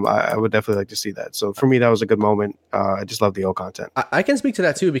 I would definitely like to see that. So for me, that was a good moment. I just love the old content. I can speak to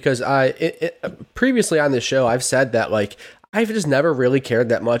that too because previously on this show I've said that like I've just never really cared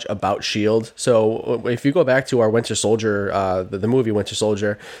that much about S.H.I.E.L.D. So if you go back to our Winter Soldier, the movie Winter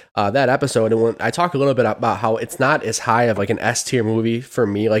Soldier, that episode, and when I talk a little bit about how it's not as high of like an S tier movie for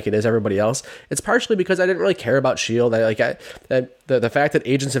me like it is everybody else, it's partially because I didn't really care about S.H.I.E.L.D. The fact that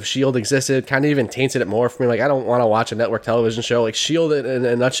Agents of S.H.I.E.L.D. existed kind of even tainted it more for me. Like I don't want to watch a network television show. Like S.H.I.E.L.D. in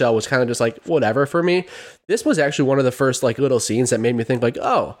a nutshell was kind of just like whatever for me. This was actually one of the first like little scenes that made me think like,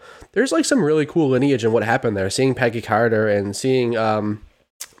 oh, there's like some really cool lineage in what happened there. Seeing Peggy Carter and seeing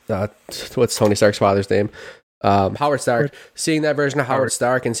what's Tony Stark's father's name? Howard Stark. Seeing that version of Howard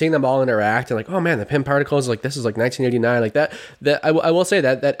Stark and seeing them all interact and like, oh man, the Pym particles, like this is like 1989, like that. I will say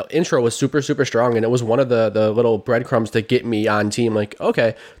that intro was super strong, and it was one of the little breadcrumbs to get me on team. Like,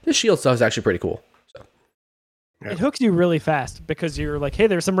 okay, this S.H.I.E.L.D. stuff is actually pretty cool. So it hooks you really fast because you're like, hey,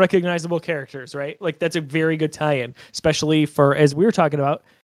 there's some recognizable characters, right? Like that's a very good tie-in, especially for, as we were talking about,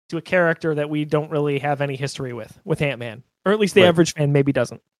 to a character that we don't really have any history with Ant-Man, or at least the average fan maybe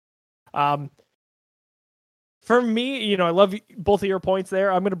doesn't. For me, I love both of your points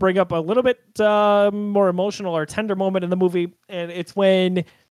there. I'm going to bring up a little bit more emotional or tender moment in the movie, and it's when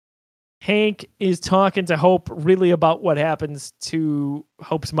Hank is talking to Hope really about what happens to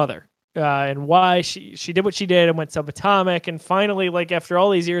Hope's mother and why she did what she did and went subatomic, and finally, like after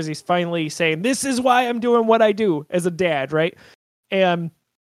all these years, he's finally saying, "This is why I'm doing what I do as a dad," right? And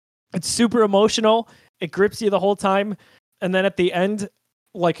It's super emotional. It grips you the whole time. And then at the end,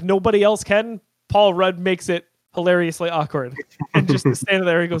 like nobody else can, Paul Rudd makes it hilariously awkward. And just standing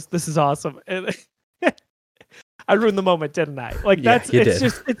there, he goes, "This is awesome." And I ruined the moment, didn't I? Like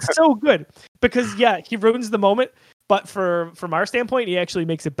it's so good because he ruins the moment, but from our standpoint, he actually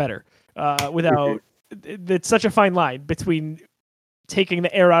makes it better. It's such a fine line between taking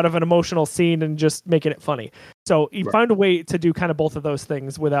the air out of an emotional scene and just making it funny. So he found a way to do kind of both of those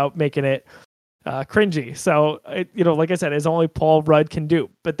things without making it cringy. So like I said, it's only Paul Rudd can do.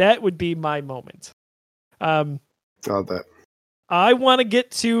 But that would be my moment. Love that. I want to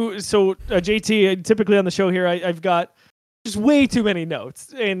get to JT. Typically on the show here, I've got just way too many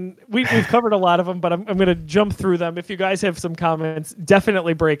notes, and we've covered a lot of them. But I'm going to jump through them. If you guys have some comments,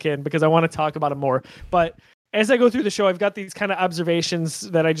 definitely break in because I want to talk about them more. But as I go through the show, I've got these kind of observations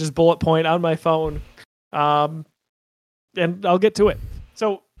that I just bullet point on my phone, and I'll get to it.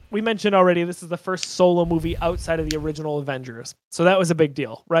 So we mentioned already this is the first solo movie outside of the original Avengers, so that was a big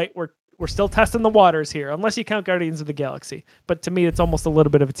deal, right? We're still testing the waters here, unless you count Guardians of the Galaxy. But to me, it's almost a little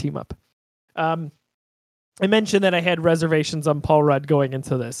bit of a team up. I mentioned that I had reservations on Paul Rudd going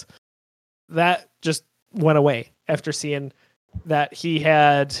into this. That just went away after seeing that he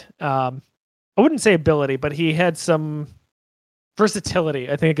had, I wouldn't say ability, but he had some versatility,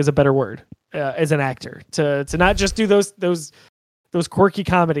 I think is a better word, as an actor. To not just do those quirky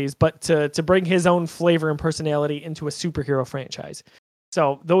comedies, but to bring his own flavor and personality into a superhero franchise.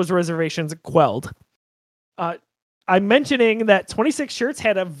 So those reservations quelled. I'm mentioning that 26 Shirts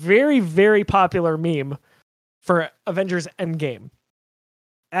had a very, very popular meme for Avengers Endgame.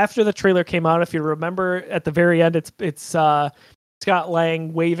 After the trailer came out, if you remember, at the very end, it's Scott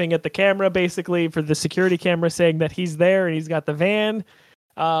Lang waving at the camera, basically for the security camera, saying that he's there and he's got the van.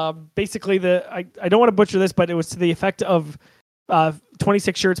 Basically, I don't want to butcher this, but it was to the effect of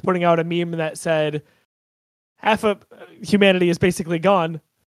 26 Shirts putting out a meme that said, half of humanity is basically gone,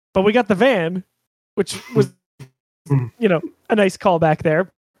 but we got the van, which was, a nice callback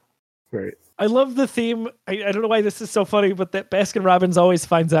there. Right. I love the theme. I don't know why this is so funny, but that Baskin Robbins always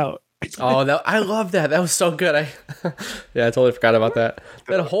finds out. I love that. That was so good. I totally forgot about that.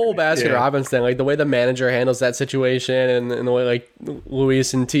 That whole Baskin Robbins thing, like the way the manager handles that situation, and the way like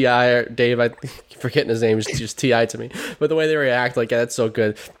Luis and T.I. or Dave, I'm forgetting his name, is just T.I. to me, but the way they react, like that's so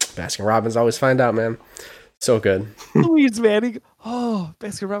good. Baskin Robbins always find out, man. So good. Luis, man.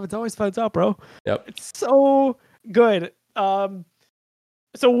 Baskin Robbins always finds out, bro. Yep. It's so good.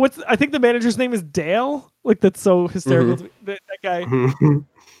 So I think the manager's name is Dale. Like that's so hysterical. Mm-hmm. That guy.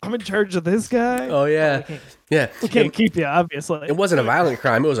 I'm in charge of this guy. Oh yeah. We can't keep you, obviously. It wasn't a violent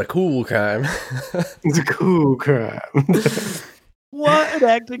crime. It was a cool crime. It's a cool crime. What an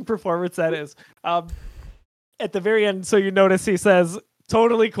acting performance that is. At the very end, so you notice he says,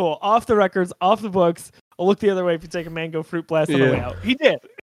 "Totally cool. Off the records, off the books. I'll look the other way if you take a mango fruit blast on the way out." He did.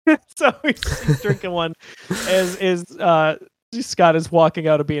 So he's drinking one as Scott is walking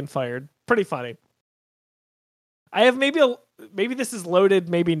out of being fired. Pretty funny. I have maybe this is loaded,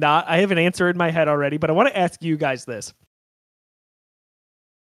 maybe not. I have an answer in my head already, but I want to ask you guys this.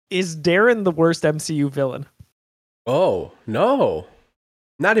 Is Darren the worst MCU villain? Oh, no.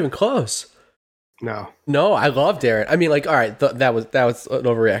 Not even close. No, I love Darren. I mean, like, all right, that was an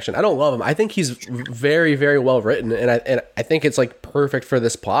overreaction. I don't love him. I think he's very, very well written, and I think it's like perfect for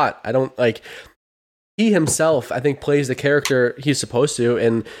this plot. I don't like he himself. I think plays the character he's supposed to,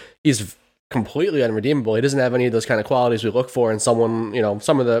 and he's completely unredeemable. He doesn't have any of those kind of qualities we look for in someone,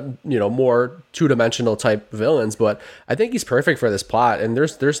 some of the more two-dimensional type villains. But I think he's perfect for this plot, and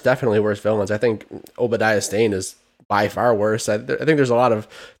there's definitely worse villains. I think Obadiah Stane is by far worse. I think there's a lot of.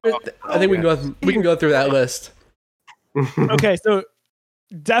 I think we can go through that list. Okay, so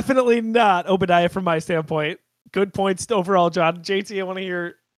definitely not Obadiah from my standpoint. Good points overall, John. JT, I want to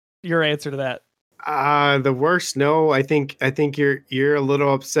hear your answer to that. The worst, no. I think you're a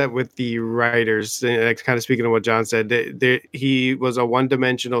little upset with the writers. Kind of speaking of what John said, he was a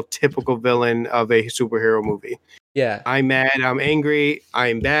one-dimensional, typical villain of a superhero movie. Yeah, I'm mad. I'm angry.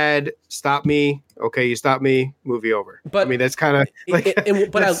 I'm bad. Stop me. Okay, you stop me. Movie over. But I mean, that's kind of like.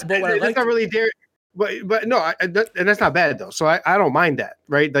 That's not really dare. But no, and that's not bad though. So I don't mind that,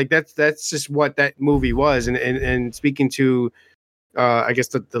 right? Like that's just what that movie was. And speaking to, I guess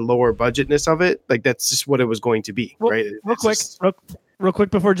the lower budgetness of it, like that's just what it was going to be, right? Real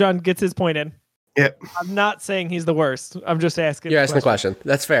quick before John gets his point in. Yep. I'm not saying he's the worst. I'm just asking. You're asking the question.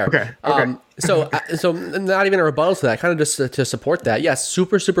 That's fair. Okay. So not even a rebuttal to that, kind of just to support that. Yes,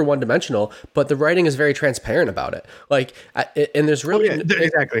 super, super one dimensional, but the writing is very transparent about it. Like, and there's really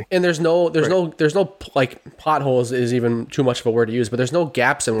exactly, and there's no like plot holes is even too much of a word to use, but there's no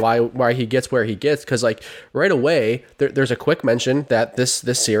gaps in why he gets where he gets, because like right away there's a quick mention that this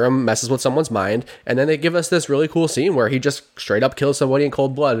serum messes with someone's mind, and then they give us this really cool scene where he just straight up kills somebody in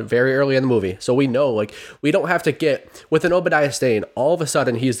cold blood very early in the movie. So we know, like, we don't have to get with an Obadiah Stane. All of a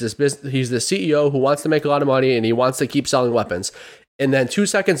sudden he's this CEO who wants to make a lot of money and he wants to keep selling weapons. And then 2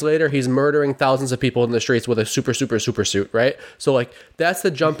 seconds later, he's murdering thousands of people in the streets with a super suit, right? So like that's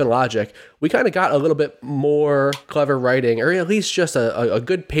the jump in logic. We kind of got a little bit more clever writing, or at least just a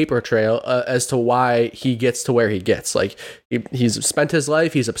good paper trail as to why he gets to where he gets. Like he's spent his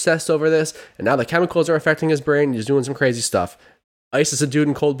life, he's obsessed over this, and now the chemicals are affecting his brain. He's doing some crazy stuff. ISIS a dude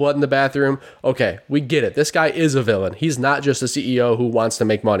in cold blood in the bathroom. Okay, we get it. This guy is a villain. He's not just a CEO who wants to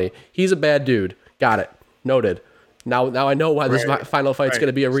make money. He's a bad dude. Got it. Noted. Now I know why this final fight's going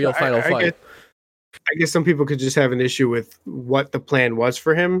to be a real final fight. I guess some people could just have an issue with what the plan was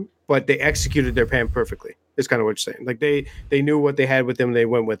for him, but they executed their plan perfectly. It's kind of what you're saying. Like they knew what they had with him, they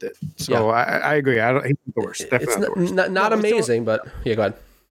went with it. So yeah. I agree. He's the worst. Definitely it's not amazing, but yeah, go ahead.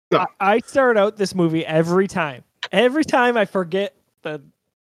 No. I start out this movie every time I forget the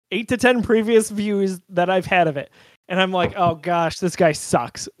 8 to 10 previous views that I've had of it, and I'm like, oh gosh, this guy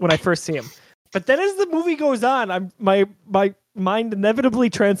sucks when I first see him. But then as the movie goes on, my mind inevitably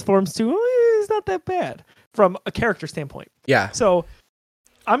transforms to, it's not that bad from a character standpoint. Yeah. So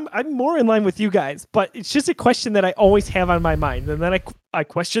I'm more in line with you guys, but it's just a question that I always have on my mind, and then I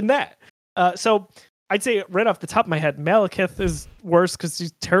question that. So I'd say right off the top of my head, Malekith is worse because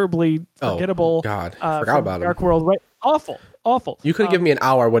he's terribly forgettable. Oh God, forgot about him. Dark World, right? Awful. You could have given me an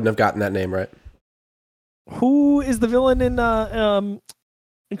hour, I wouldn't have gotten that name right. Who is the villain in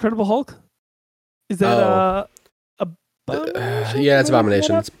Incredible Hulk? Is that Abomination? Yeah, it's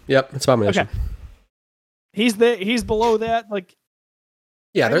Abomination. Yep, it's Abomination. Okay. He's below that. Like,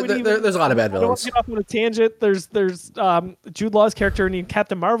 yeah, there's a lot of bad villains. I don't want to get off on a tangent. There's Jude Law's character in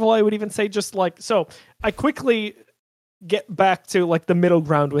Captain Marvel. I would even say just like so. I quickly get back to like the middle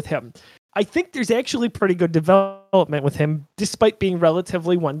ground with him. I think there's actually pretty good development with him, despite being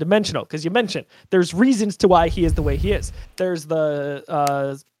relatively one-dimensional. Because you mentioned there's reasons to why he is the way he is. There's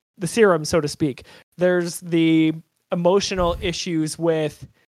the serum, so to speak. There's the emotional issues with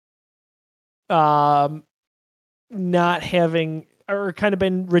not having or kind of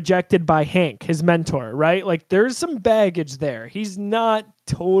been rejected by Hank, his mentor, right? Like there's some baggage there. He's not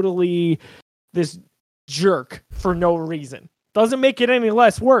totally this jerk for no reason. Doesn't make it any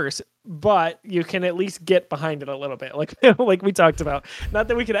less worse, but you can at least get behind it a little bit. Like we talked about. Not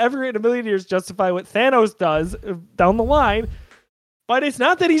that we could ever in a million years justify what Thanos does down the line, but it's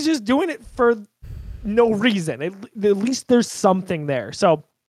not that he's just doing it for no reason. At least there's something there. So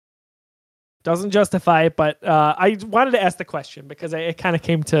doesn't justify it, but I wanted to ask the question because it kind of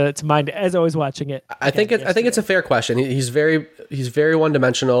came to mind as I was watching it. I think it's a fair question. He's very one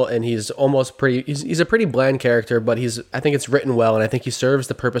dimensional, and he's almost pretty. He's a pretty bland character, but I think it's written well, and I think he serves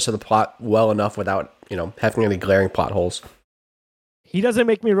the purpose of the plot well enough without having any glaring plot holes. He doesn't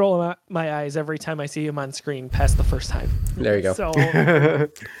make me roll my eyes every time I see him on screen past the first time. There you go. So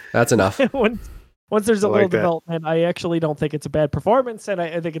that's enough. Once there's a little development, I actually don't think it's a bad performance, and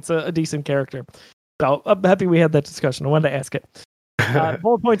I think it's a decent character. So I'm happy we had that discussion. I wanted to ask it.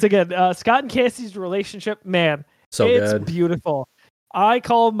 Bullet points again. Scott and Cassie's relationship, man, it's good. Beautiful. I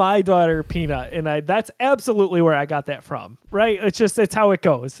call my daughter Peanut, and that's absolutely where I got that from. Right? It's how it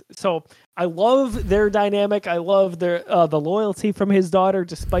goes. So I love their dynamic. I love their the loyalty from his daughter,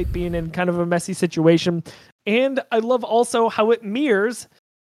 despite being in kind of a messy situation, and I love also how it mirrors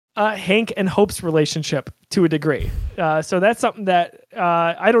Hank and Hope's relationship to a degree. So that's something that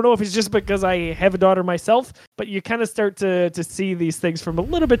I don't know if it's just because I have a daughter myself, but you kind of start to see these things from a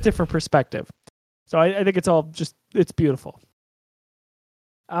little bit different perspective. So I think it's beautiful.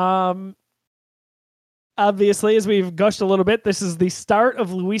 Obviously, as we've gushed a little bit, this is the start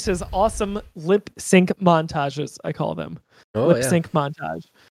of Luisa's awesome lip sync montages, I call them. Lip sync montage.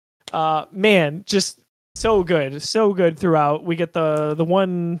 Man, just so good throughout. We get the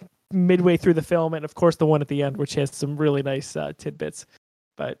one midway through the film, and of course the one at the end, which has some really nice tidbits.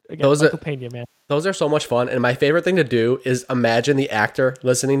 But again, Michael Pena, man. Those are so much fun. And my favorite thing to do is imagine the actor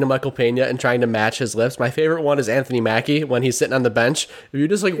listening to Michael Pena and trying to match his lips. My favorite one is Anthony Mackie when he's sitting on the bench. If you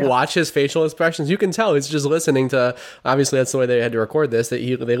just watch his facial expressions, you can tell he's just listening to, obviously that's the way they had to record this, that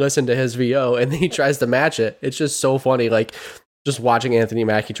they listen to his VO and then he tries to match it. It's just so funny. Like just watching Anthony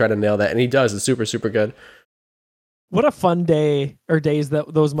Mackie try to nail that. And he does. It's super, super good. What a fun day or days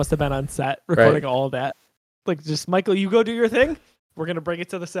that those must have been on set recording all of that. Like, just Michael, you go do your thing. We're gonna bring it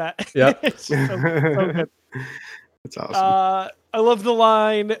to the set. Yep. It's so good. That's awesome. I love the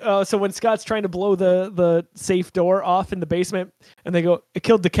line. So when Scott's trying to blow the safe door off in the basement, and they go, "It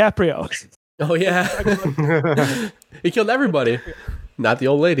killed DiCaprio." Oh yeah, he killed everybody, not the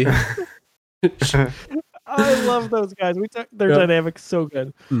old lady. I love those guys. Their dynamic's so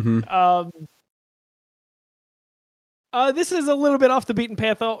good. Mm-hmm. This is a little bit off the beaten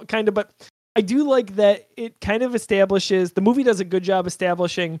path, kind of, but I do like that it kind of establishes, the movie does a good job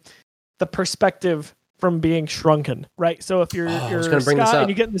establishing the perspective from being shrunken, right? So if you're Scott and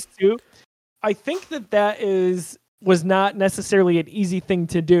you get in this suit, I think that was not necessarily an easy thing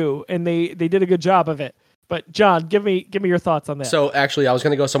to do, and they did a good job of it. But John, give me your thoughts on that. So actually, I was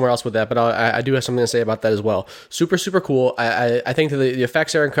going to go somewhere else with that, but I do have something to say about that as well. Super, super cool. I think that the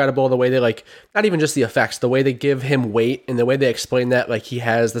effects are incredible. The way they not even just the effects, the way they give him weight and the way they explain that he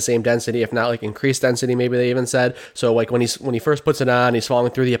has the same density, if not increased density, maybe they even said. So when he first puts it on, he's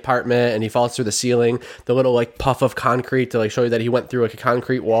falling through the apartment and he falls through the ceiling, the little puff of concrete to show you that he went through a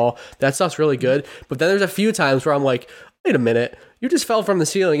concrete wall. That stuff's really good. But then there's a few times where I'm like, wait a minute, you just fell from the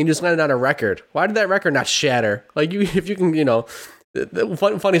ceiling and you just landed on a record. Why did that record not shatter? If you can,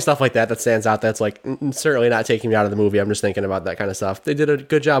 funny stuff like that stands out. That's certainly not taking me out of the movie. I'm just thinking about that kind of stuff. They did a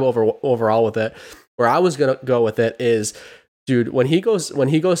good job overall with it. Where I was gonna go with it is, dude, when he goes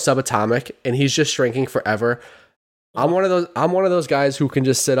subatomic and he's just shrinking forever. I'm one of those guys who can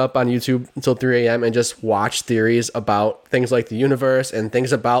just sit up on YouTube until 3 a.m. and just watch theories about things like the universe and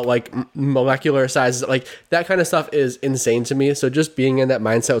things about molecular sizes. That kind of stuff is insane to me. So just being in that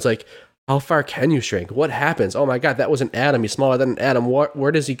mindset, it's how far can you shrink? What happens? Oh my God, that was an atom. He's smaller than an atom.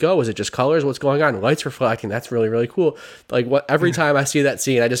 Where does he go? Is it just colors? What's going on? Light's reflecting. That's really, really cool. Every time I see that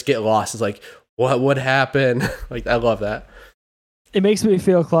scene, I just get lost. It's what would happen? I love that. It makes me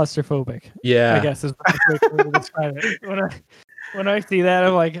feel claustrophobic. Yeah, I guess is the best way to describe it. When I see that,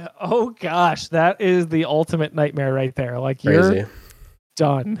 I'm like, oh gosh, that is the ultimate nightmare right there. Crazy. You're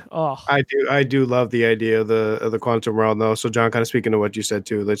done. Oh, I do love the idea of the quantum realm, though. So, John, kind of speaking to what you said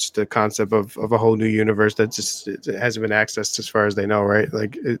too, that's the concept of a whole new universe that just it hasn't been accessed as far as they know, right?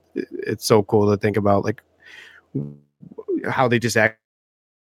 It's so cool to think about, how they just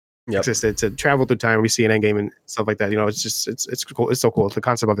existed to travel through time. We see an Endgame and stuff like that. It's cool. It's so cool. The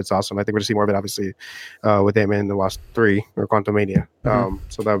concept of it's awesome. I think we're gonna see more of it, obviously, with Ant-Man and the Wasp 3 or Quantumania.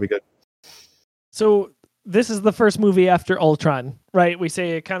 So that would be good. So this is the first movie after Ultron, right? We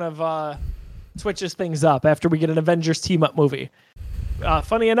say it kind of switches things up after we get an Avengers team-up movie.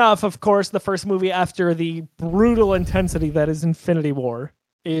 Funny enough, of course, the first movie after the brutal intensity that is Infinity War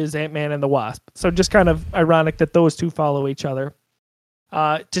is Ant-Man and the Wasp. So just kind of ironic that those two follow each other.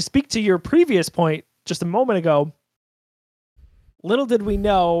 To speak to your previous point just a moment ago, little did we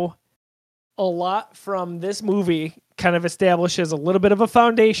know, a lot from this movie kind of establishes a little bit of a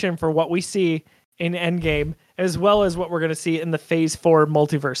foundation for what we see in Endgame, as well as what we're going to see in the Phase 4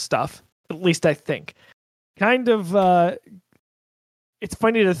 multiverse stuff. At least I think. Kind of, it's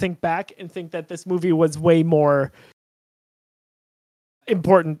funny to think back and think that this movie was way more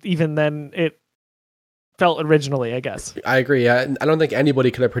important even than it felt originally, I guess. I agree. I don't think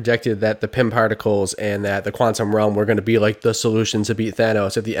anybody could have predicted that the Pym particles and that the quantum realm were going to be the solution to beat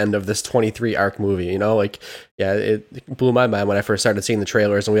Thanos at the end of this 23 arc movie. It blew my mind when I first started seeing the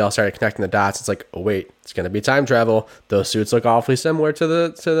trailers and we all started connecting the dots. It's oh wait, it's going to be time travel. Those suits look awfully similar to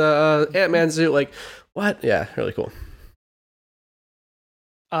the Ant-Man suit. What? Yeah, really cool.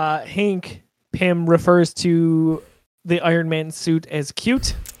 Hank Pym refers to the Iron Man suit as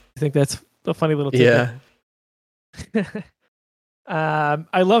cute. I think that's a funny little tidbit. Yeah.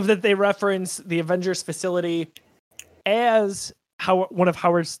 I love that they reference the Avengers facility as one of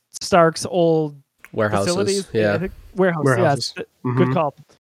Howard Stark's old warehouses. Facilities. Yeah, warehouses. Yeah, good call.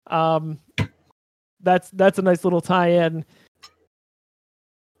 That's a nice little tie-in.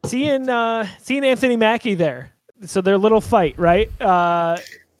 Seeing Anthony Mackie there, so their little fight, right? At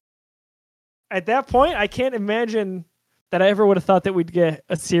that point, I can't imagine that I ever would have thought that we'd get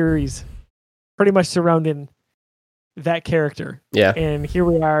a series pretty much surrounding that character. Yeah. And here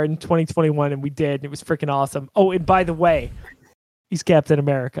we are in 2021 and we did, and it was freaking awesome. Oh, and by the way, he's Captain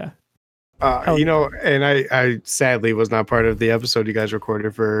America. And I sadly was not part of the episode you guys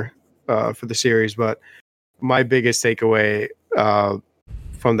recorded for the series, but my biggest takeaway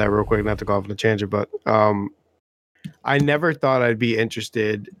from that, real quick, not to go off on a tangent, but I never thought I'd be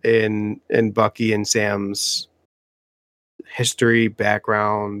interested in Bucky and Sam's history,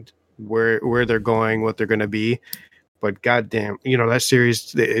 background, where they're going, what they're going to be. But goddamn, that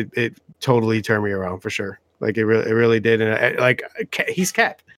series, it totally turned me around for sure. Like it really did. And he's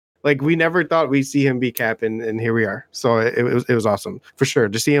Cap. Like we never thought we'd see him be Cap, and here we are. So it was awesome for sure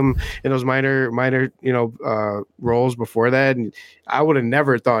to see him in those minor roles before that. And I would have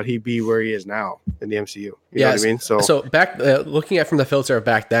never thought he'd be where he is now in the MCU. You know what I mean? So back looking at from the filter of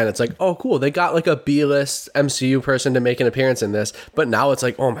back then, it's like, oh cool, they got like a B-list MCU person to make an appearance in this. But now it's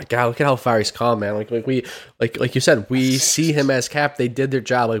like, oh my god, look at how far he's come, man. Like you said, we see him as Cap. They did their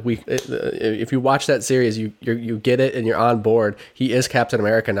job. Like if you watch that series, you get it and you're on board. He is Captain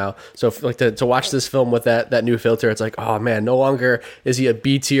America now. So to watch this film with that new filter, it's like, oh man, no longer is he a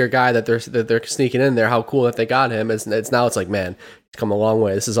B tier guy that they're sneaking in there. How cool that they got him. It's now it's like, man, he's come a long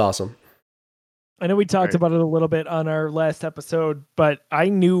way. This is awesome. I know we talked about it a little bit on our last episode, but I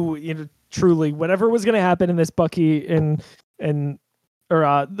knew, truly whatever was going to happen in this Bucky or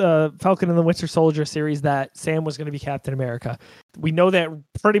the Falcon and the Winter Soldier series, that Sam was going to be Captain America. We know that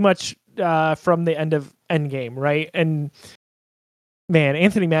pretty much from the end of Endgame, right? And man,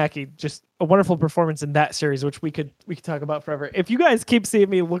 Anthony Mackie, just a wonderful performance in that series, which we could talk about forever. If you guys keep seeing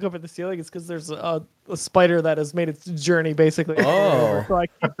me look up at the ceiling, it's because there's a spider that has made its journey basically. Oh, so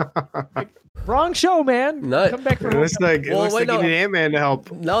wrong show, man. No. Come back from It looks like you need Ant-Man to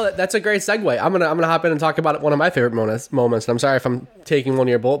help. No, that's a great segue. I'm gonna hop in and talk about one of my favorite moments. And I'm sorry if I'm taking one of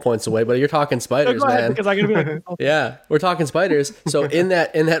your bullet points away, but you're talking spiders, man. Because I'm gonna be like, okay. Yeah, we're talking spiders. So in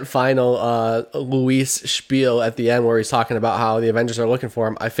that final Luis spiel at the end where he's talking about how the Avengers are looking for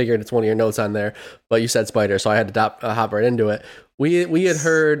him, I figured it's one of your notes on there, but you said spider, so I had to hop right into it. We had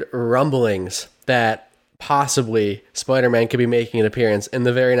heard rumblings that possibly Spider-Man could be making an appearance in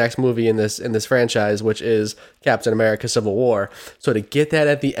the very next movie in this franchise, which is Captain America: Civil War. So to get that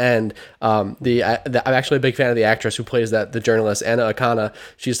at the end, I'm actually a big fan of the actress who plays the journalist, Anna Akana.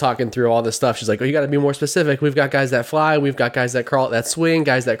 She's talking through all this stuff. She's like, "Oh, you got to be more specific. We've got guys that fly, we've got guys that crawl, that swing,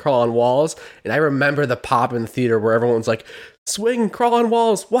 guys that crawl on walls." And I remember the pop in the theater where everyone's like, "Swing, crawl on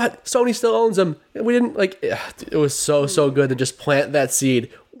walls. What? Sony still owns them." We didn't it was so good to just plant that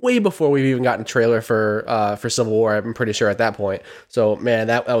seed way before we've even gotten a trailer for Civil War. I'm pretty sure at that point. So man,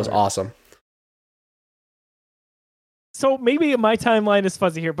 that was awesome. So maybe my timeline is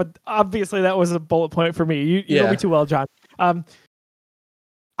fuzzy here, but obviously that was a bullet point for me. You know me too well, John.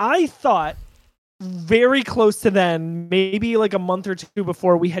 I thought very close to then, maybe like a month or two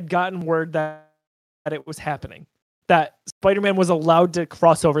before, we had gotten word that it was happening, that Spider-Man was allowed to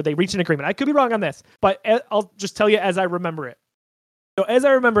cross over. They reached an agreement. I could be wrong on this, but I'll just tell you as I remember it. So as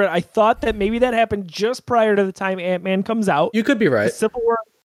I remember it, I thought that maybe that happened just prior to the time Ant-Man comes out. You could be right. Civil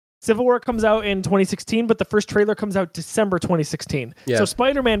War comes out in 2016, but the first trailer comes out December 2016. Yeah. So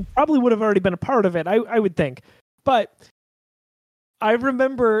Spider-Man probably would have already been a part of it, I would think. But I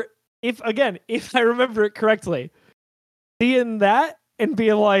remember, if I remember it correctly, seeing that and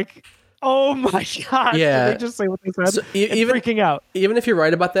being like, oh my god! Yeah, did they just say what they said. So even freaking out. Even if you're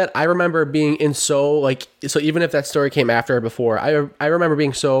right about that, I remember being in so even if that story came after or before, I remember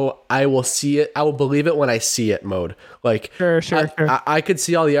being so I will see it, I will believe it when I see it mode. Like sure. I could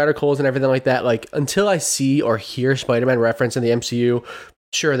see all the articles and everything like that. Like until I see or hear Spider-Man reference in the MCU.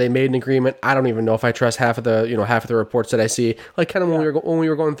 Sure, they made an agreement. I don't even know if I trust half of the reports that I see. Like kind of when we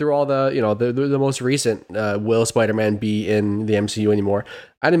were going through all the the most recent will Spider-Man be in the MCU anymore?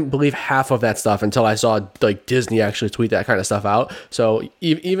 I didn't believe half of that stuff until I saw like Disney actually tweet that kind of stuff out. So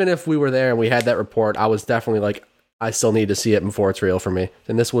even if we were there and we had that report, I was definitely like, I still need to see it before it's real for me.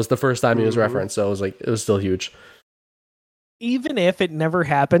 And this was the first time he was referenced, so it was still huge. Even if it never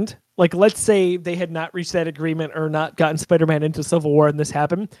happened, like let's say they had not reached that agreement or not gotten Spider-Man into Civil War and this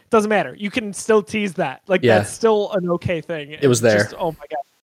happened, doesn't matter. You can still tease that. Like that's still an okay thing. It was there. Oh my god.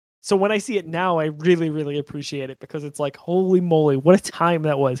 So when I see it now, I really, really appreciate it because it's like, holy moly, what a time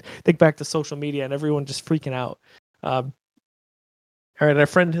that was. Think back to social media and everyone just freaking out. All right, our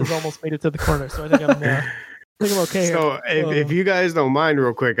friend has almost made it to the corner, so I think I'm okay. So if you guys don't mind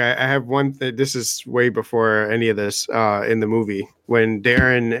real quick, I have one. This is way before any of this in the movie when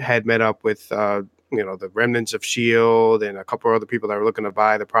Darren had met up with the remnants of S.H.I.E.L.D. and a couple of other people that were looking to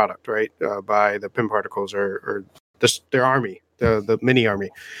buy the product, right? Buy the PIM particles or their army, the mini army.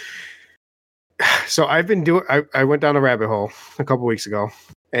 So I've been doing. I went down a rabbit hole a couple weeks ago,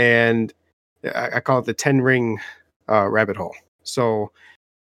 and I call it the 10 ring rabbit hole. So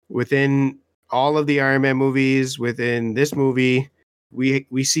within all of the Iron Man movies, within this movie,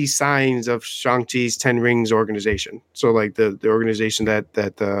 we see signs of Shang-Chi's 10 Rings organization. So like the organization that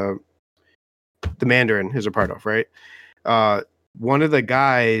the Mandarin is a part of, right? One of the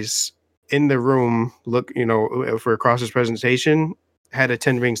guys in the room, for Cross's presentation, had a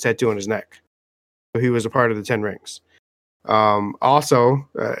 10 Rings tattoo on his neck. So he was a part of the 10 Rings. Also,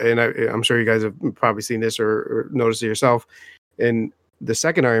 and I'm sure you guys have probably seen this or noticed it yourself. In the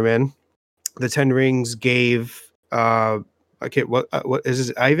second Iron Man, the Ten Rings gave okay, what is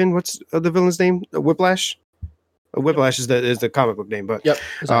this? Ivan? What's the villain's name? Whiplash. Whiplash is the comic book name, but Yep.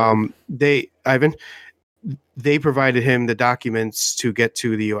 they provided him the documents to get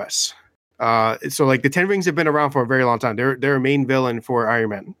to the U.S. So like the Ten Rings have been around for a very long time. They're a main villain for Iron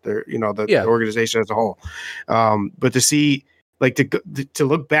Man. They're the organization as a whole. But to see like to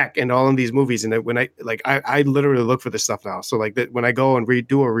look back in all of these movies, and when I literally look for this stuff now. So like when I go and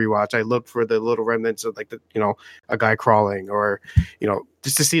do a rewatch, I look for the little remnants of like a guy crawling, or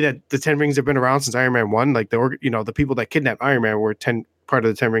just to see that the Ten Rings have been around since Iron Man 1. Like the people that kidnapped Iron Man were part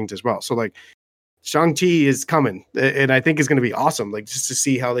of the Ten Rings as well. So like Shang-Chi is coming, and I think it's going to be awesome. Like just to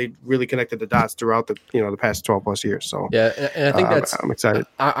see how they really connected the dots throughout the the past 12 plus years. So yeah, and I think I'm excited.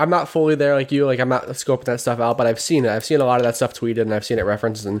 I'm not fully there like you. Like I'm not scoping that stuff out, but I've seen it. I've seen a lot of that stuff tweeted, and I've seen it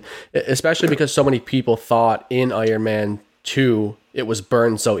referenced, and especially because so many people thought in Iron Man 2 it was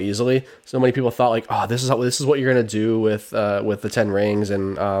burned so easily. So many people thought like, oh, this is what you're gonna do with the Ten Rings,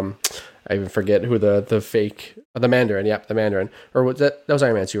 and I even forget who the Mandarin. Yep, the Mandarin, or was that was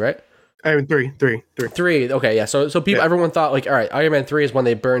Iron Man 2, right? Iron 3. Okay, yeah. So people, everyone thought like, all right, Iron Man 3 is when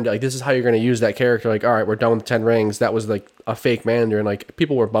they burned it. Like, this is how you're going to use that character. Like, all right, we're done with the Ten Rings. That was like a fake Mandarin. Like,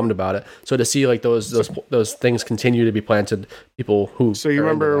 people were bummed about it. So to see like those things continue to be planted, people who. So you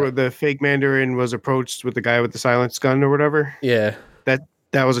remember when the fake Mandarin was approached with the guy with the silenced gun or whatever? Yeah.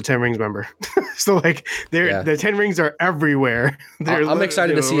 That was a Ten Rings member. So like the Ten Rings are everywhere. I'm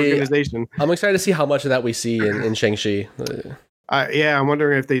excited to see. Organization. I'm excited to see how much of that we see in Shang-Chi. Yeah, I'm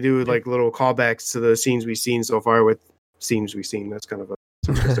wondering if they do like little callbacks to the scenes we've seen so far with scenes we've seen. That's kind of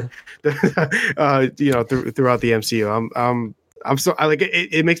throughout the MCU. I'm so I like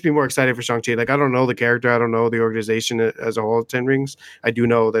it. It makes me more excited for Shang-Chi. Like I don't know the character, I don't know the organization as a whole. Ten Rings. I do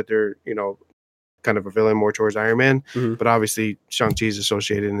know that they're kind of a villain more towards Iron Man, but obviously Shang-Chi is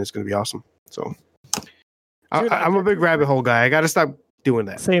associated, and it's going to be awesome. So I'm a big rabbit hole guy. I got to stop doing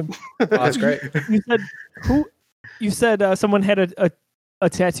that. Same. Oh, that's great. You said who? You said someone had a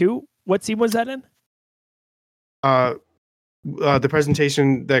tattoo. What scene was that in? The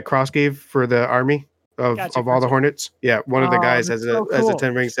presentation that Cross gave for the army of all the Hornets. Yeah, one of the guys has a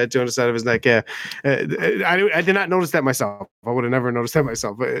Ten Rings tattoo on the side of his neck. Yeah, I did not notice that myself. I would have never noticed that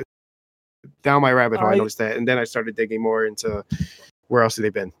myself. But down my rabbit hole, I noticed that, and then I started digging more into where else have they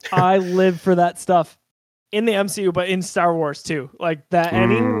been. I live for that stuff. In the MCU, but in Star Wars too, like that.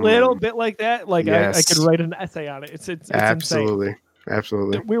 Any little bit like that, like yes. I could write an essay on it. It's absolutely insane.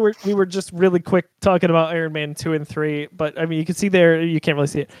 Absolutely. We were just really quick talking about Iron Man 2 and 3, but I mean you can see there, you can't really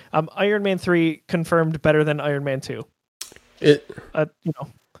see it. Iron Man 3 confirmed better than Iron Man 2. It's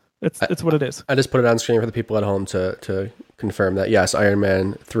what it is. I just put it on screen for the people at home to confirm that yes, Iron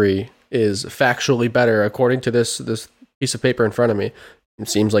Man 3 is factually better according to this piece of paper in front of me. It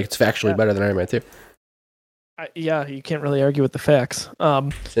seems like it's factually better than Iron Man 2. Yeah, you can't really argue with the facts.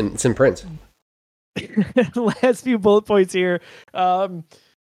 It's in print. Last few bullet points here.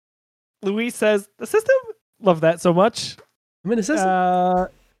 Luis says, the system? Love that so much. I'm in a system. The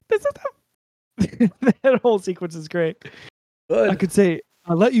system. That whole sequence is great. Good. I could say,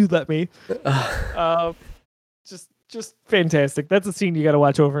 I'll let you let me. Just fantastic. That's a scene you got to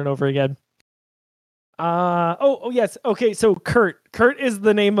watch over and over again. Yes. Okay, so Kurt is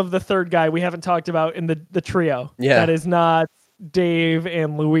the name of the third guy we haven't talked about in the trio. Yeah. That is not Dave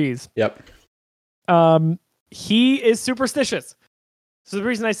and Louise. Yep. He is superstitious. So the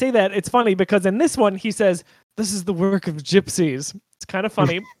reason I say that, it's funny because in this one he says, this is the work of gypsies. It's kind of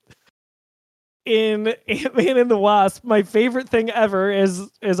funny. In Ant-Man and the Wasp, my favorite thing ever is,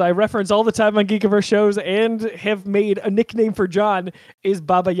 as I reference all the time on Geekiverse shows and have made a nickname for John, is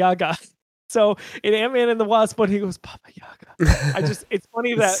Baba Yaga. So in Ant-Man and the Wasp, when he goes, Baba Yaga, it's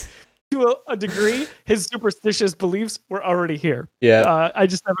funny that to a degree, his superstitious beliefs were already here. Yeah. I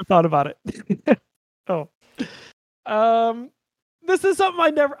just never thought about it. This is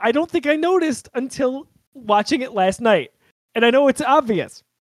something I don't think I noticed until watching it last night. And I know it's obvious.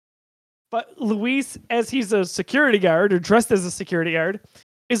 But Luis, as he's a security guard or dressed as a security guard,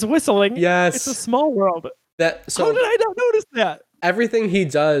 is whistling. Yes. It's a small world. How did I not notice that? Everything he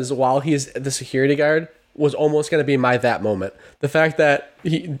does while he's the security guard was almost going to be that moment. The fact that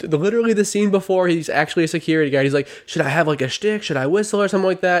literally the scene before he's actually a security guard, he's like, should I have like a shtick? Should I whistle or something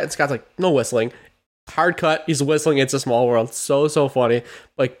like that? And Scott's like, no whistling. hard cut, he's whistling It's a Small World. So funny,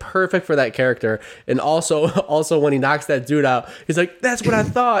 like perfect for that character. And also when he knocks that dude out, he's like, that's what I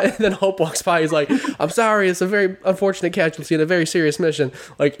thought. And then Hope walks by, he's like, I'm sorry, it's a very unfortunate casualty in a very serious mission.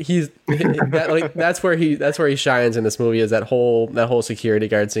 Like that's where he shines in this movie, is that whole security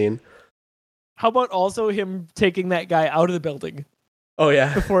guard scene. How about also him taking that guy out of the building? Oh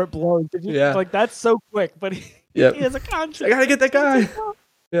yeah, before it blows. Yeah, like that's so quick, but he has a contract. I gotta get that guy.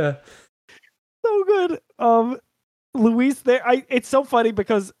 Yeah. So good. Luis there, it's so funny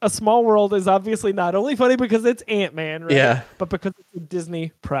because A Small World is obviously not only funny because it's Ant-Man, right? Yeah. But because it's a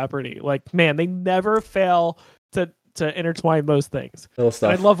Disney property. Like, man, they never fail to intertwine those things. Little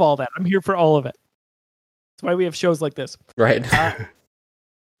stuff. And I love all that. I'm here for all of it. That's why we have shows like this. Right.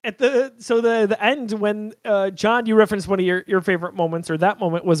 At the end when John, you referenced one of your favorite moments, or that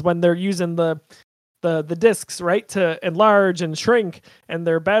moment was when they're using the discs, right, to enlarge and shrink, and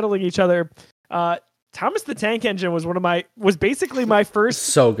they're battling each other. Thomas the Tank Engine was basically my first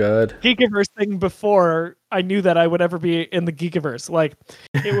so good Geekiverse thing before I knew that I would ever be in the Geekiverse. Like,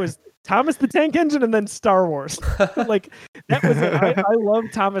 it was Thomas the Tank Engine and then Star Wars. Like, that was it. I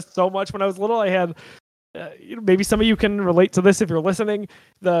loved Thomas so much. When I was little, I had maybe some of you can relate to this if you're listening.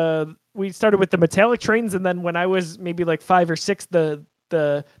 We started with the metallic trains, and then when I was maybe like 5 or 6,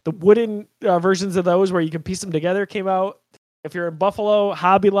 the wooden versions of those where you can piece them together came out. If you're in Buffalo,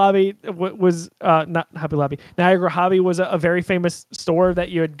 Hobby Lobby was not Hobby Lobby. Niagara Hobby was a very famous store that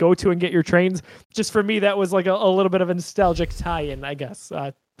you would go to and get your trains. Just for me, that was like a little bit of a nostalgic tie-in, I guess.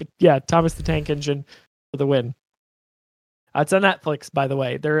 But yeah, Thomas the Tank Engine for the win. It's on Netflix, by the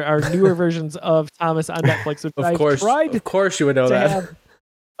way. There are newer versions of Thomas on Netflix, which of course you would know that.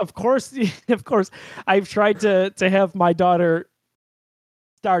 Of course. I've tried to have my daughter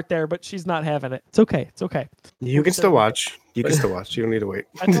start there, but she's not having it. It's okay. You can still watch. You can still watch. You don't need to wait.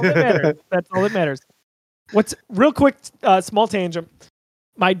 That's all that matters. What's real quick, small tangent.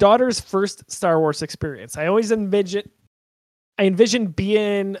 My daughter's first Star Wars experience. I always envision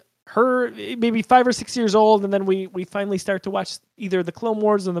being her maybe 5 or 6 years old, and then we finally start to watch either the Clone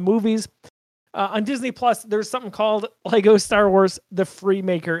Wars or the movies. On Disney Plus, there's something called Lego Star Wars: The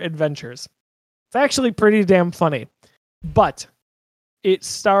Freemaker Adventures. It's actually pretty damn funny, but it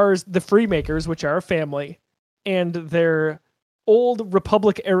stars the Freemakers, which are a family, and their old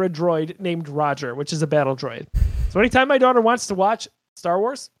Republic era droid named Roger, which is a battle droid. So anytime my daughter wants to watch Star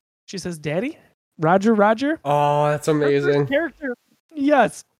Wars, she says, "Daddy, Roger." Oh, that's amazing. Character,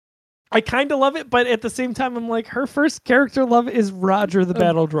 yes. I kind of love it, but at the same time, I'm like, her first character love is Roger the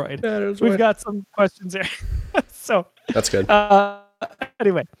battle droid. We've got some questions here. So that's good.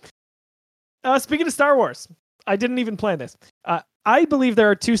 Anyway, speaking of Star Wars, I didn't even plan this. I believe there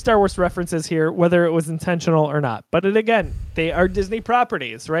are 2 Star Wars references here, whether it was intentional or not. But again, they are Disney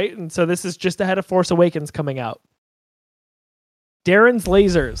properties, right? And so this is just ahead of Force Awakens coming out. Darren's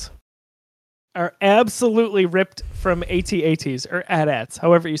lasers are absolutely ripped from AT-ATs or AT-ATs,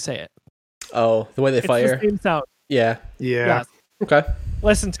 however you say it. Oh, the way they fire. It's the same sound. Yeah. Yes. Okay.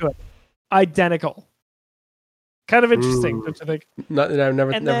 Listen to it. Identical. Kind of interesting, don't you think? I've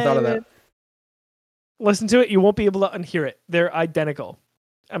never thought of that. Listen to it. You won't be able to unhear it. They're identical.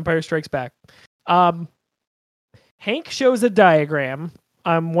 Empire Strikes Back. Hank shows a diagram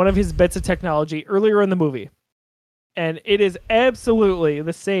on one of his bits of technology earlier in the movie. And it is absolutely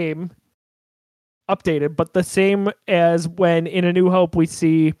the same, updated, but the same as when in A New Hope we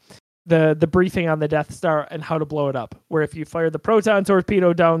see the briefing on the Death Star and how to blow it up. Where if you fire the proton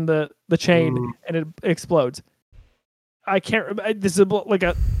torpedo down the chain and it explodes. I can't remember. This is like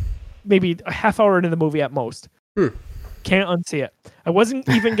maybe a half hour into the movie at most. Can't unsee it. I wasn't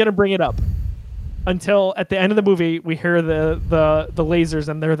even going to bring it up until at the end of the movie we hear the lasers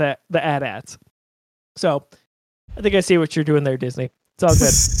and they're the AT-ATs. So I think I see what you're doing there, Disney. It's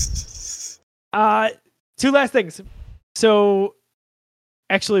all good. 2 last things. So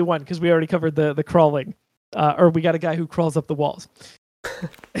actually 1, because we already covered the crawling, or we got a guy who crawls up the walls.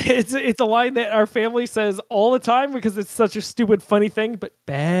 It's a line that our family says all the time because it's such a stupid, funny thing. But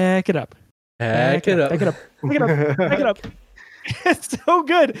back it up. Back it up. It's so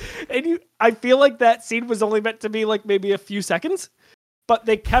good. And I feel like that scene was only meant to be like maybe a few seconds, but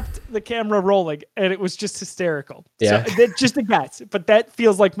they kept the camera rolling and it was just hysterical. Yeah. So just a guess, but that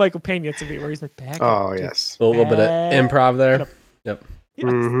feels like Michael Pena to me, where he's like, back it up. Oh, yes. A little bit of improv there. Yep. Yes.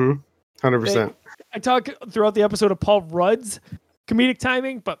 100%. I talk throughout the episode of Paul Rudd's comedic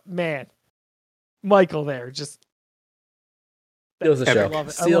timing, but man, Michael there just steals the show.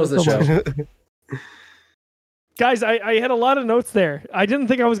 Steals the show. Guys, I had a lot of notes there. I didn't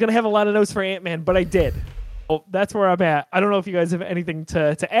think I was going to have a lot of notes for Ant-Man, but I did. that's where I'm at. I don't know if you guys have anything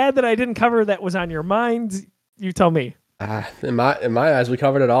to add that I didn't cover that was on your mind. You tell me. In my eyes, we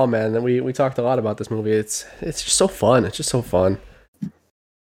covered it all, man. And we talked a lot about this movie. It's just so fun. It's just so fun.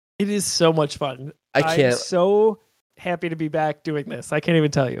 It is so much fun. I'm so happy to be back doing this. I can't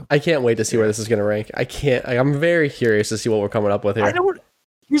even tell you. I can't wait to see where this is going to rank. I'm very curious to see what we're coming up with here.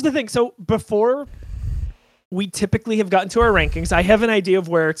 Here's the thing. So before we typically have gotten to our rankings, I have an idea of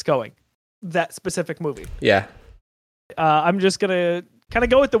where it's going. That specific movie. Yeah. I'm just going to kind of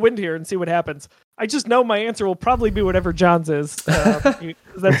go with the wind here and see what happens. I just know my answer will probably be whatever John's is.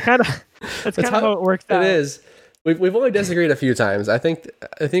 That's kind of how it works out. It is. We've only disagreed a few times. I think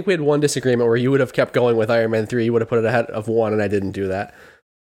we had one disagreement where you would have kept going with Iron Man 3. You would have put it ahead of 1, and I didn't do that.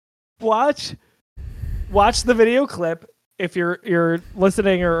 Watch the video clip if you're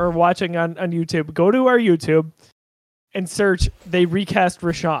listening or watching on YouTube. Go to our YouTube and search "they recast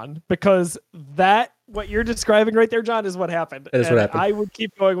Rashawn," because what you're describing right there, John, is what happened. It is what happened. I would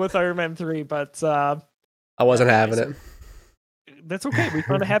keep going with Iron Man 3, but I wasn't having it. That's okay. We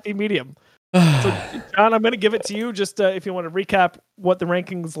found a happy medium. So, John, I'm going to give it to you just if you want to recap what the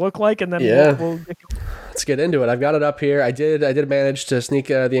rankings look like, and then we'll let's get into it. I've got it up here. I did manage to sneak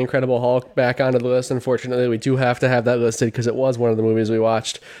the Incredible Hulk back onto the list. Unfortunately, we do have to have that listed because it was one of the movies we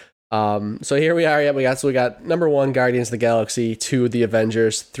watched. So here we are. Yeah, we got number 1, Guardians of the Galaxy, 2, The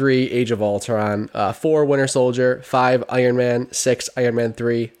Avengers, 3, Age of Ultron, 4, Winter Soldier, 5, Iron Man, 6, Iron Man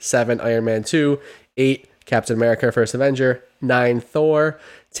 3, 7, Iron Man 2, 8, Captain America, First Avenger, 9, Thor,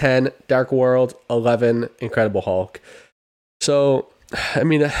 10, Dark World, 11, Incredible Hulk. So, I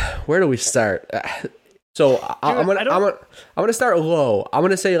mean, where do we start? So I'm gonna start low. I'm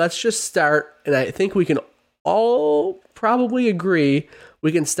gonna say let's just start, and I think we can all probably agree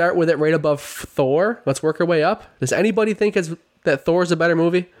we can start with it right above Thor. Let's work our way up. Does anybody think that Thor's a better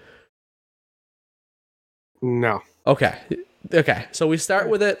movie? No. Okay. So we start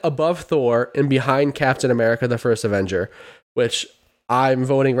with it above Thor and behind Captain America, the First Avenger, which I'm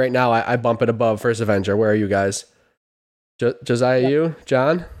voting right now. I bump it above First Avenger. Where are you guys? Josiah, you?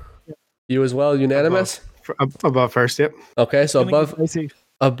 John? You as well? Unanimous? Above first, yep. Okay, so above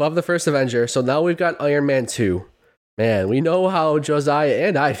the First Avenger. So now we've got Iron Man 2. Man, we know how Josiah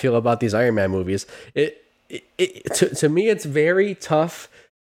and I feel about these Iron Man movies. To me, it's very tough.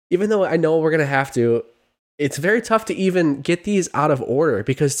 Even though I know we're going to have to, it's very tough to even get these out of order,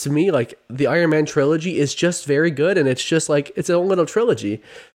 because to me, like, the Iron Man trilogy is just very good, and it's just like its own little trilogy.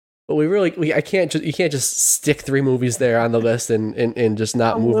 But you can't just stick 3 movies there on the list and just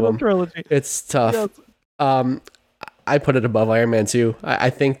not move them. Trilogy. It's tough. Yes. I put it above Iron Man 2. I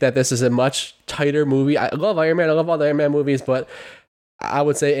think that this is a much tighter movie. I love Iron Man. I love all the Iron Man movies, but I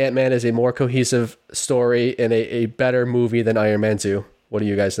would say Ant-Man is a more cohesive story and a better movie than Iron Man 2. What do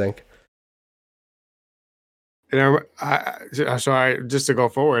you guys think? Just to go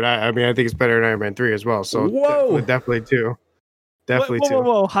forward, I mean, I think it's better than Iron Man 3 as well. So definitely 2. Definitely 2.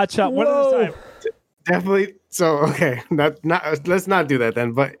 Whoa, hot shot. One at a time. Definitely. So, okay, let's not do that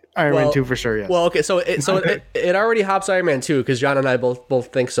then. But Iron Man 2 for sure, yes. Well, okay, so it already hops Iron Man 2 because John and I both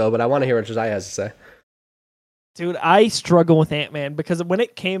think so. But I want to hear what Josiah has to say. Dude, I struggle with Ant-Man because when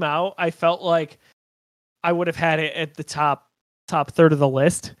it came out, I felt like I would have had it at the top third of the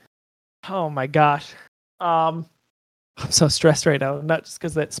list. Oh my gosh. I'm so stressed right now, not just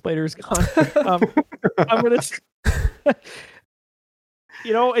because that Spider's gone. I'm gonna,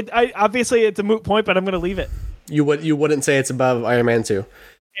 obviously it's a moot point, but I'm gonna leave it. You wouldn't say it's above Iron Man 2.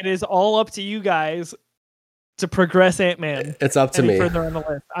 It is all up to you guys to progress Ant-Man. It's up to me. Further on the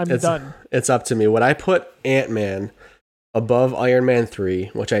list, I'm done. It's up to me. Would I put Ant-Man above Iron Man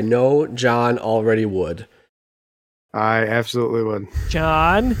 3, which I know John already would? I absolutely would.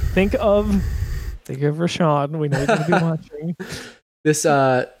 John, think of Rashawn. We know you're going to be watching.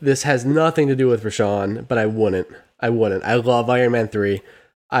 This has nothing to do with Rashawn, but I wouldn't. I love Iron Man 3.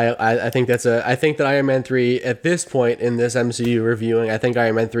 I think that Iron Man 3 at this point in this MCU reviewing, I think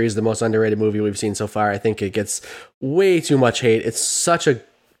Iron Man 3 is the most underrated movie we've seen so far. I think it gets way too much hate. It's such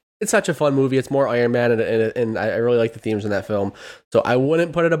a fun movie. It's more Iron Man, and I really like the themes in that film. So I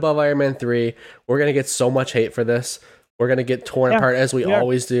wouldn't put it above Iron Man 3. We're going to get so much hate for this. We're going to get torn apart as we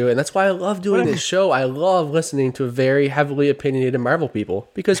always do. And that's why I love doing this show. I love listening to very heavily opinionated Marvel people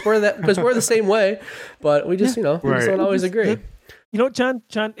because we're the same way, but we just, we just don't always agree. You know what, John,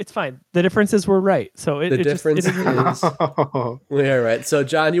 it's fine. The difference is we're right. So the difference is we are right. So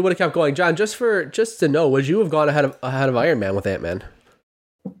John, you would have kept going. John, just to know, would you have gone ahead of Iron Man with Ant-Man?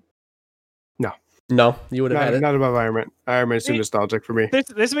 No, you would have had it. Not above Iron Man. Iron Man's too nostalgic for me.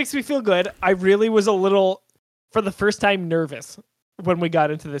 This makes me feel good. I really was a little, for the first time, nervous when we got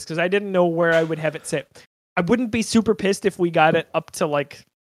into this because I didn't know where I would have it sit. I wouldn't be super pissed if we got it up to like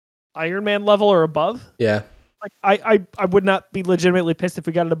Iron Man level or above. Yeah. Like I would not be legitimately pissed if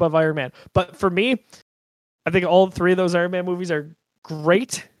we got it above Iron Man. But for me, I think all three of those Iron Man movies are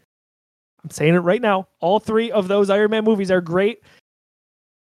great. I'm saying it right now. All three of those Iron Man movies are great.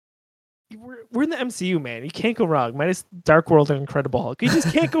 We're in the MCU, man. You can't go wrong. Minus Dark World and Incredible Hulk. You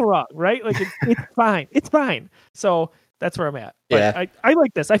just can't go wrong, right? Like it's fine. It's fine. So that's where I'm at. But Yeah. I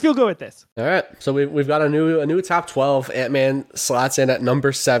like this. I feel good with this. All right. So we've got a new top 12. Ant-Man slots in at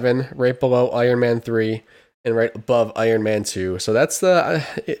number 7, right below Iron Man 3 and right above Iron Man 2. So that's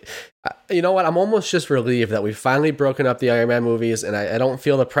you know what? I'm almost just relieved that we've finally broken up the Iron Man movies, and I don't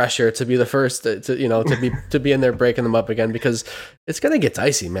feel the pressure to be the first to be in there breaking them up again, because it's gonna get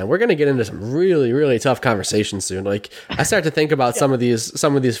dicey, man. We're gonna get into some really, really tough conversations soon. Like I start to think about some of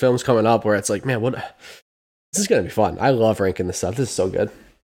these films coming up where it's like, man, this is gonna be fun. I love ranking this stuff. This is so good.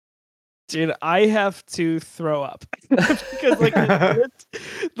 Dude, I have to throw up because like the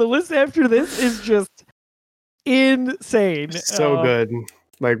list after this is just insane. So good.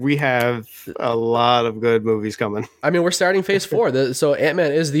 Like we have a lot of good movies coming. I mean, we're starting Phase 4. So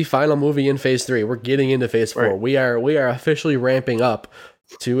Ant-Man is the final movie in Phase 3. We're getting into Phase 4. Right. We are officially ramping up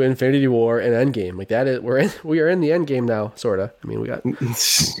to Infinity War and Endgame. Like that is we are in the Endgame now, sorta. I mean, we got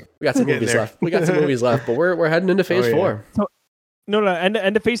some movies left. We got some movies left, but we're heading into Phase 4. So, no, end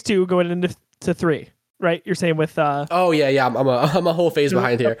of Phase 2, going into 3. Right? You're saying with Oh yeah. I'm a whole phase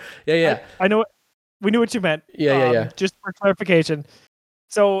behind here. Yeah. I know. We knew what you meant. Yeah. Just for clarification.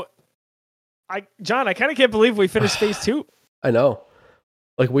 So, John, I kind of can't believe we finished Phase 2. I know.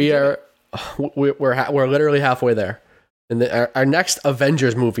 Like we're literally halfway there, and our next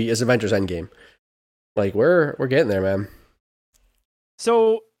Avengers movie is Avengers Endgame. Like we're getting there, man.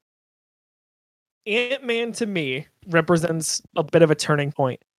 So, Ant-Man to me represents a bit of a turning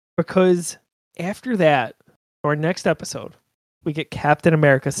point, because after that, our next episode, we get Captain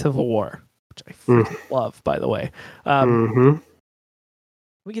America: Civil War, which I freaking love, by the way.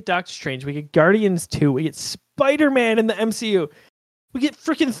 We get Doctor Strange. We get Guardians 2. We get Spider-Man in the MCU. We get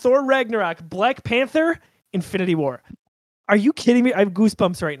freaking Thor Ragnarok, Black Panther, Infinity War. Are you kidding me? I have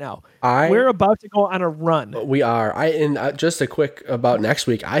goosebumps right now. We're about to go on a run. We are. Just a quick about next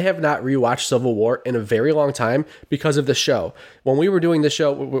week. I have not rewatched Civil War in a very long time because of the show. When we were doing the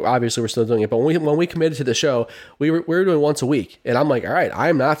show, obviously we're still doing it, but when we committed to the show, we were doing once a week, and I'm like, all right,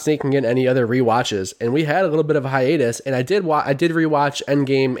 I'm not sneaking in any other rewatches. And we had a little bit of a hiatus, and I did rewatch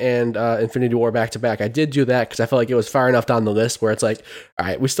Endgame and Infinity War back to back. I did do that because I felt like it was far enough down the list where it's like, all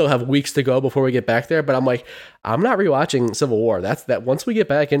right, we still have weeks to go before we get back there. But I'm like, I'm not rewatching Civil War. That's that. Once we get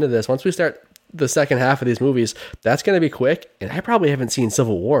back into this, once we start the second half of these movies, that's going to be quick. And I probably haven't seen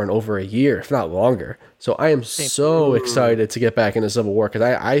Civil War in over a year, if not longer. So I am so excited to get back into Civil War, because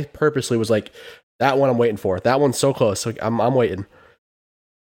I purposely was like, that one I'm waiting for. That one's so close. So I'm waiting.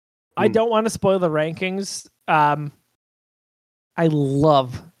 I don't want to spoil the rankings. I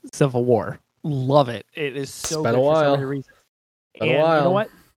love Civil War. Love it. It is so good for so many reasons. And you know what?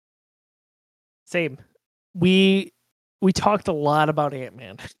 Same. We talked a lot about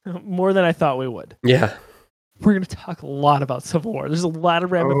Ant-Man, more than I thought we would. Yeah. We're going to talk a lot about Civil War. There's a lot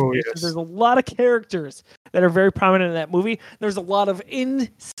of ramifications. Yes. There's a lot of characters that are very prominent in that movie. There's a lot of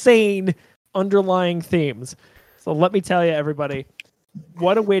insane underlying themes. So let me tell you, everybody,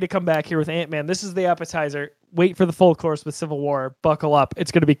 what a way to come back here with Ant-Man. This is the appetizer. Wait for the full course with Civil War. Buckle up.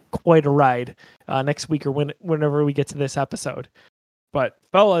 It's going to be quite a ride next week or whenever we get to this episode. But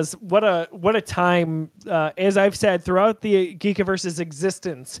fellas, what a time! As I've said throughout the Geekiverse's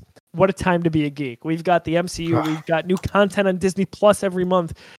existence, what a time to be a geek. We've got the MCU, we've got new content on Disney Plus every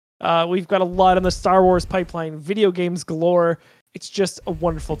month. We've got a lot on the Star Wars pipeline, video games galore. It's just a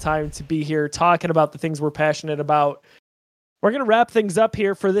wonderful time to be here talking about the things we're passionate about. We're gonna wrap things up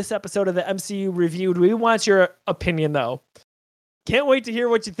here for this episode of the MCU Reviewed. We want your opinion, though. Can't wait to hear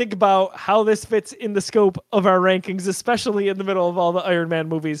what you think about how this fits in the scope of our rankings, especially in the middle of all the Iron Man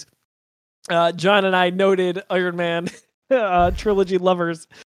movies. John and I, noted Iron Man trilogy lovers,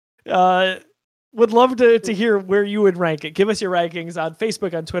 would love to hear where you would rank it. Give us your rankings on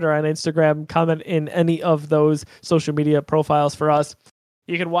Facebook, on Twitter, on Instagram. Comment in any of those social media profiles for us.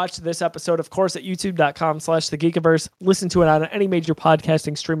 You can watch this episode, of course, at youtube.com/thegeekiverse. Listen to it on any major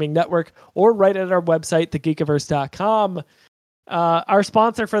podcasting streaming network, or right at our website, thegeekiverse.com. Our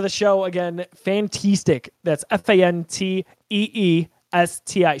sponsor for the show, again, Fantastic. That's FANTEESTIC.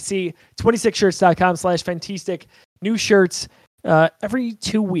 26shirts.com/Fantastic. New shirts every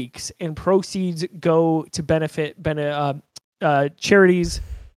 2 weeks, and proceeds go to benefit charities,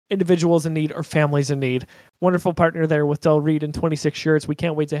 individuals in need, or families in need. wonderful partner there with Del Reed and 26 Shirts. We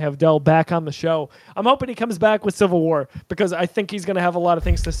can't wait to have Del back on the show. I'm hoping he comes back with Civil War because I think he's going to have a lot of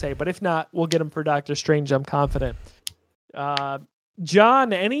things to say. But if not, we'll get him for Doctor Strange. I'm confident.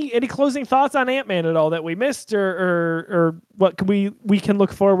 John, any closing thoughts on Ant-Man at all that we missed, or what can we can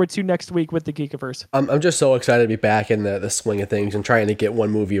look forward to next week with the Geekiverse? I'm just so excited to be back in the swing of things and trying to get one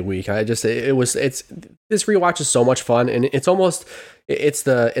movie a week. It's this rewatch is so much fun, and it's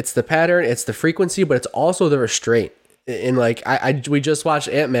the pattern, it's the frequency, but it's also the restraint. And like we just watched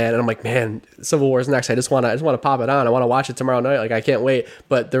Ant-Man, and I'm like, man, Civil War is next. I just want to pop it on. I want to watch it tomorrow night. Like, I can't wait.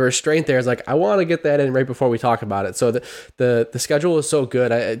 But the restraint there is like, I want to get that in right before we talk about it. So the schedule is so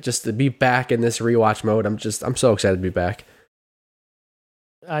good. I just to be back in this rewatch mode. I'm so excited to be back.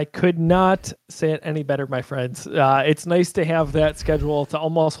 I could not say it any better, my friends. It's nice to have that schedule to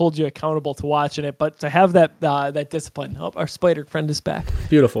almost hold you accountable to watching it, but to have that discipline. Oh, our spider friend is back.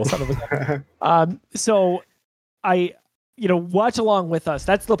 Beautiful. Son of a so watch along with us.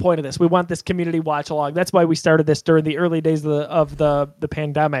 That's the point of this. We want this community watch along. That's why we started this during the early days of the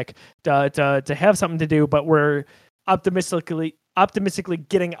pandemic to have something to do. But we're optimistically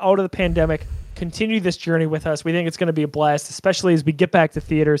getting out of the pandemic. Continue this journey with us. We think it's going to be a blast, especially as we get back to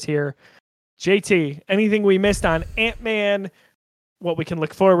theaters here. JT, anything we missed on Ant-Man? What we can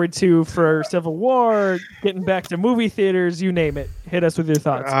look forward to for Civil War, getting back to movie theaters, you name it. Hit us with your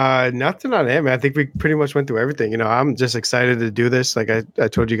thoughts. Nothing on Ant-Man. I think we pretty much went through everything. I'm just excited to do this. Like I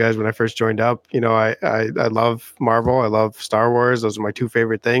told you guys when I first joined up, I love Marvel. I love Star Wars. Those are my two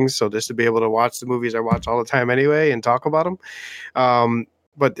favorite things. So just to be able to watch the movies I watch all the time anyway and talk about them.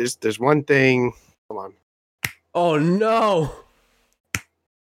 But there's one thing. Come on. Oh no.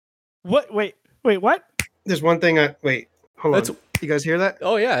 What? Wait, what? There's one thing. Hold on. You guys hear that?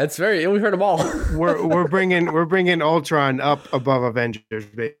 Oh yeah, we heard them all. we're bringing Ultron up above Avengers.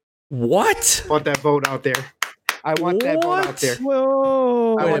 Baby. What? I want that vote out there. I want that vote out there.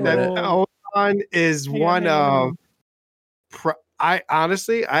 Whoa! I want that. Ultron is one of. I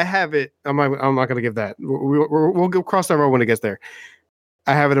honestly, I have it. I'm not going to give that. We'll go cross that road when it gets there.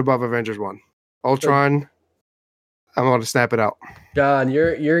 I have it above Avengers 1. Ultron. I'm going to snap it out. John,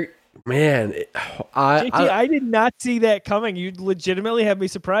 you're. Man, I did not see that coming. You legitimately have me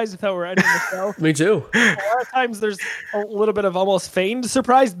surprised with how we're ending the show. Me too. A lot of times there's a little bit of almost feigned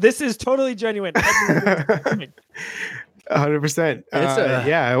surprise. This is totally genuine.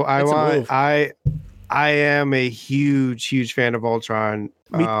 100%. I am a huge fan of Ultron.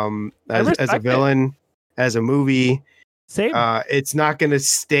 As a villain, as a movie. Same. It's not going to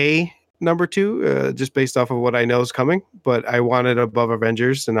stay number 2, just based off of what I know is coming, but I want it above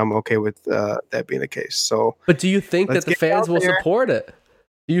Avengers, and I'm okay with that being the case. So, but do you think that the fans will support it?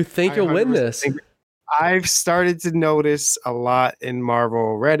 Do you think you'll win this? I've started to notice a lot in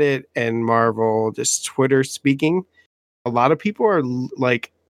Marvel Reddit and Marvel just Twitter speaking. A lot of people are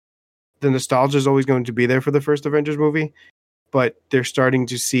like, the nostalgia is always going to be there for the first Avengers movie, but they're starting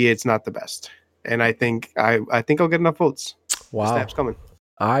to see it's not the best, and I think I'll get enough votes. Wow, the snap's coming.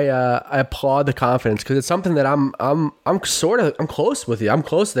 I applaud the confidence because it's something that I'm close with you. I'm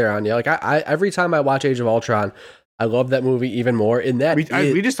close there on you. Like I every time I watch Age of Ultron, I love that movie even more. And that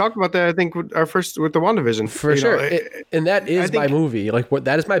we just talked about that. I think with the WandaVision for sure. And that is my movie. Like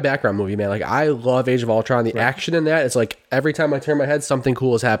that is my background movie, man. Like I love Age of Ultron. The action in that, it's like every time I turn my head, something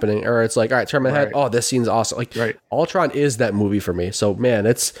cool is happening, or it's like, all right, turn my head. Oh, this scene's awesome. Like Ultron is that movie for me. So man,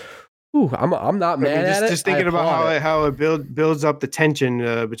 it's. I'm not mad at it. Just thinking about how it builds up the tension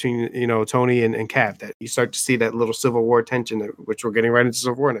between Tony and Cap. That you start to see that little Civil War tension, which we're getting right into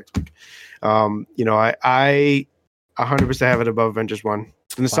Civil War next week. I 100% have it above Avengers 1.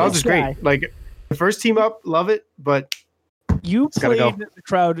 The nostalgia is great. Like the first team up, love it. But you played the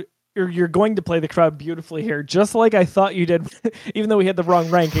crowd. You're going to play the crowd beautifully here, just like I thought you did, even though we had the wrong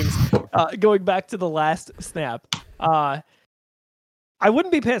rankings. Going back to the last snap, I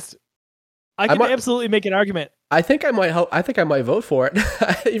wouldn't be pissed. I can absolutely make an argument. I think I might vote for it,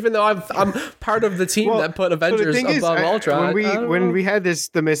 even though I'm part of the team that put Avengers above Ultron. When we had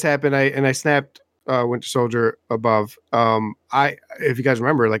the mishap and I snapped Winter Soldier above. If you guys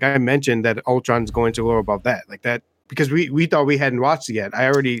remember, like I mentioned that Ultron's going to go above that, like that, because we thought we hadn't watched it yet. I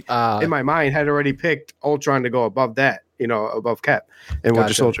already in my mind had already picked Ultron to go above that, above Cap and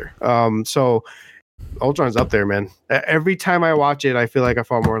Winter Soldier. So. Ultron's up there, man. Every time I watch it, I feel like I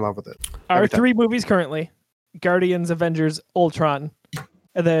fall more in love with it. Our 3 movies currently: Guardians, Avengers, Ultron,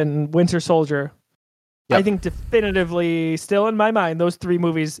 and then Winter Soldier. Yep. I think definitively, still in my mind, those 3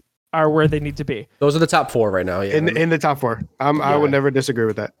 movies are where they need to be. Those are the top 4 right now. Yeah, in the top 4. I would never disagree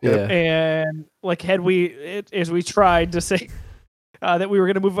with that. Yeah. And like as we tried to say that we were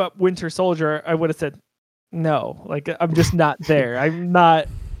going to move up Winter Soldier, I would have said No, like I'm just not there. I'm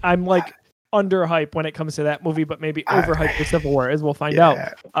like underhyped when it comes to that movie, but maybe overhyped for Civil War, as we'll find out.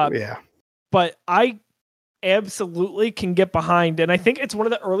 But I absolutely can get behind, and I think it's one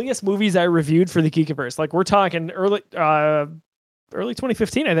of the earliest movies I reviewed for the Geekiverse. Like we're talking early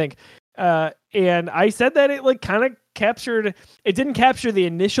 2015, I think. And I said that it like kind of captured. It didn't capture the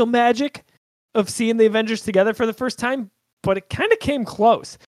initial magic of seeing the Avengers together for the first time, but it kind of came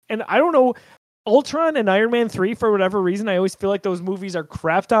close. And I don't know, Ultron and Iron Man 3, for whatever reason, I always feel like those movies are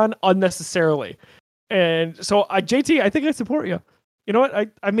crapped on unnecessarily. And so, JT, I think I support you. You know what?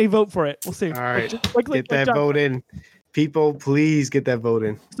 I may vote for it. We'll see. All right. Get that vote in. People, please get that vote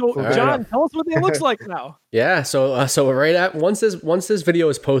in. So, John, tell us what it looks like now. Yeah, so right at once this video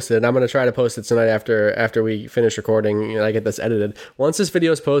is posted, and I'm gonna try to post it tonight after we finish recording and I get this edited. Once this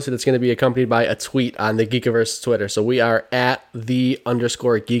video is posted, it's gonna be accompanied by a tweet on the Geekiverse Twitter. So we are at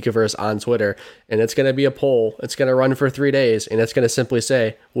 _Geekiverse on Twitter, and it's gonna be a poll. It's gonna run for 3 days, and it's gonna simply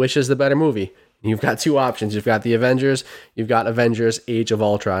say, which is the better movie? You've got two options. You've got the Avengers. You've got Avengers: Age of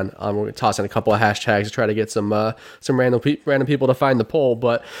Ultron. We're going to toss in a couple of hashtags to try to get some random people to find the poll.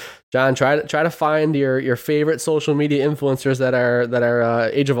 But John, try to find your favorite social media influencers that are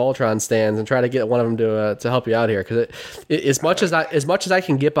Age of Ultron stans, and try to get one of them to help you out here. Because as much as I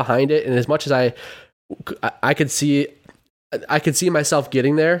can get behind it, and as much as I could see myself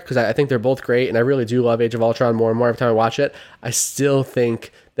getting there, because I think they're both great, and I really do love Age of Ultron more and more every time I watch it. I still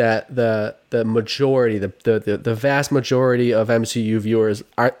think that the majority, the vast majority of MCU viewers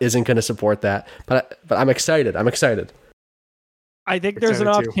isn't going to support that. But I'm excited. I think there's an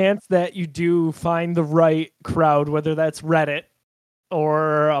off chance that you do find the right crowd, whether that's Reddit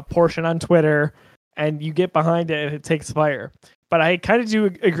or a portion on Twitter, and you get behind it and it takes fire. But I kind of do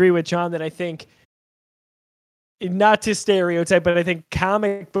agree with John that I think, not to stereotype, but I think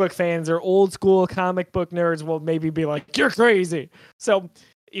comic book fans or old school comic book nerds will maybe be like, you're crazy. So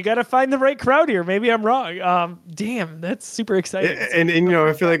you got to find the right crowd here. Maybe I'm wrong. Damn, that's super exciting. And you know,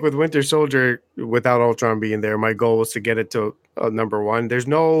 I feel like with Winter Soldier, without Ultron being there, my goal was to get it to number one. There's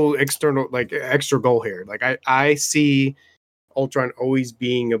no external, like, extra goal here. Like I see Ultron always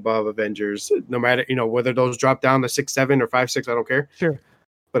being above Avengers, no matter, you know, whether those drop down to 6-7 or 5-6, I don't care. Sure.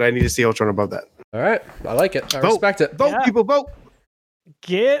 But I need to see Ultron above that. All right. I like it. I respect it. Vote, people, vote.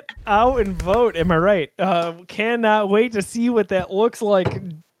 Get out and vote. Am I right? Cannot wait to see what that looks like.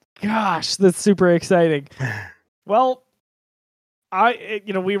 Gosh, that's super exciting. Well,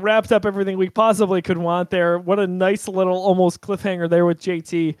 we wrapped up everything we possibly could want there. What a nice little almost cliffhanger there with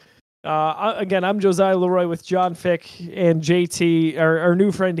JT. Again, I'm Josiah Leroy with John Fick and JT, our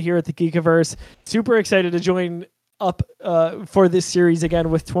new friend here at the Geekiverse. Super excited to join up for this series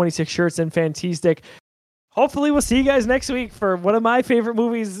again with 26 shirts and Fantastic. Hopefully we'll see you guys next week for one of my favorite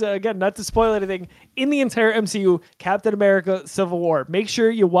movies, again, not to spoil anything, in the entire MCU, Captain America Civil War. Make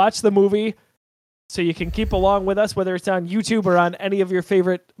sure you watch the movie so you can keep along with us, whether it's on YouTube or on any of your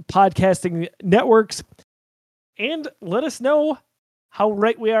favorite podcasting networks. And let us know how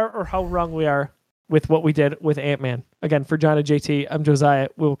right we are or how wrong we are with what we did with Ant-Man. Again, for John and JT, I'm Josiah.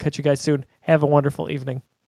 We'll catch you guys soon. Have a wonderful evening.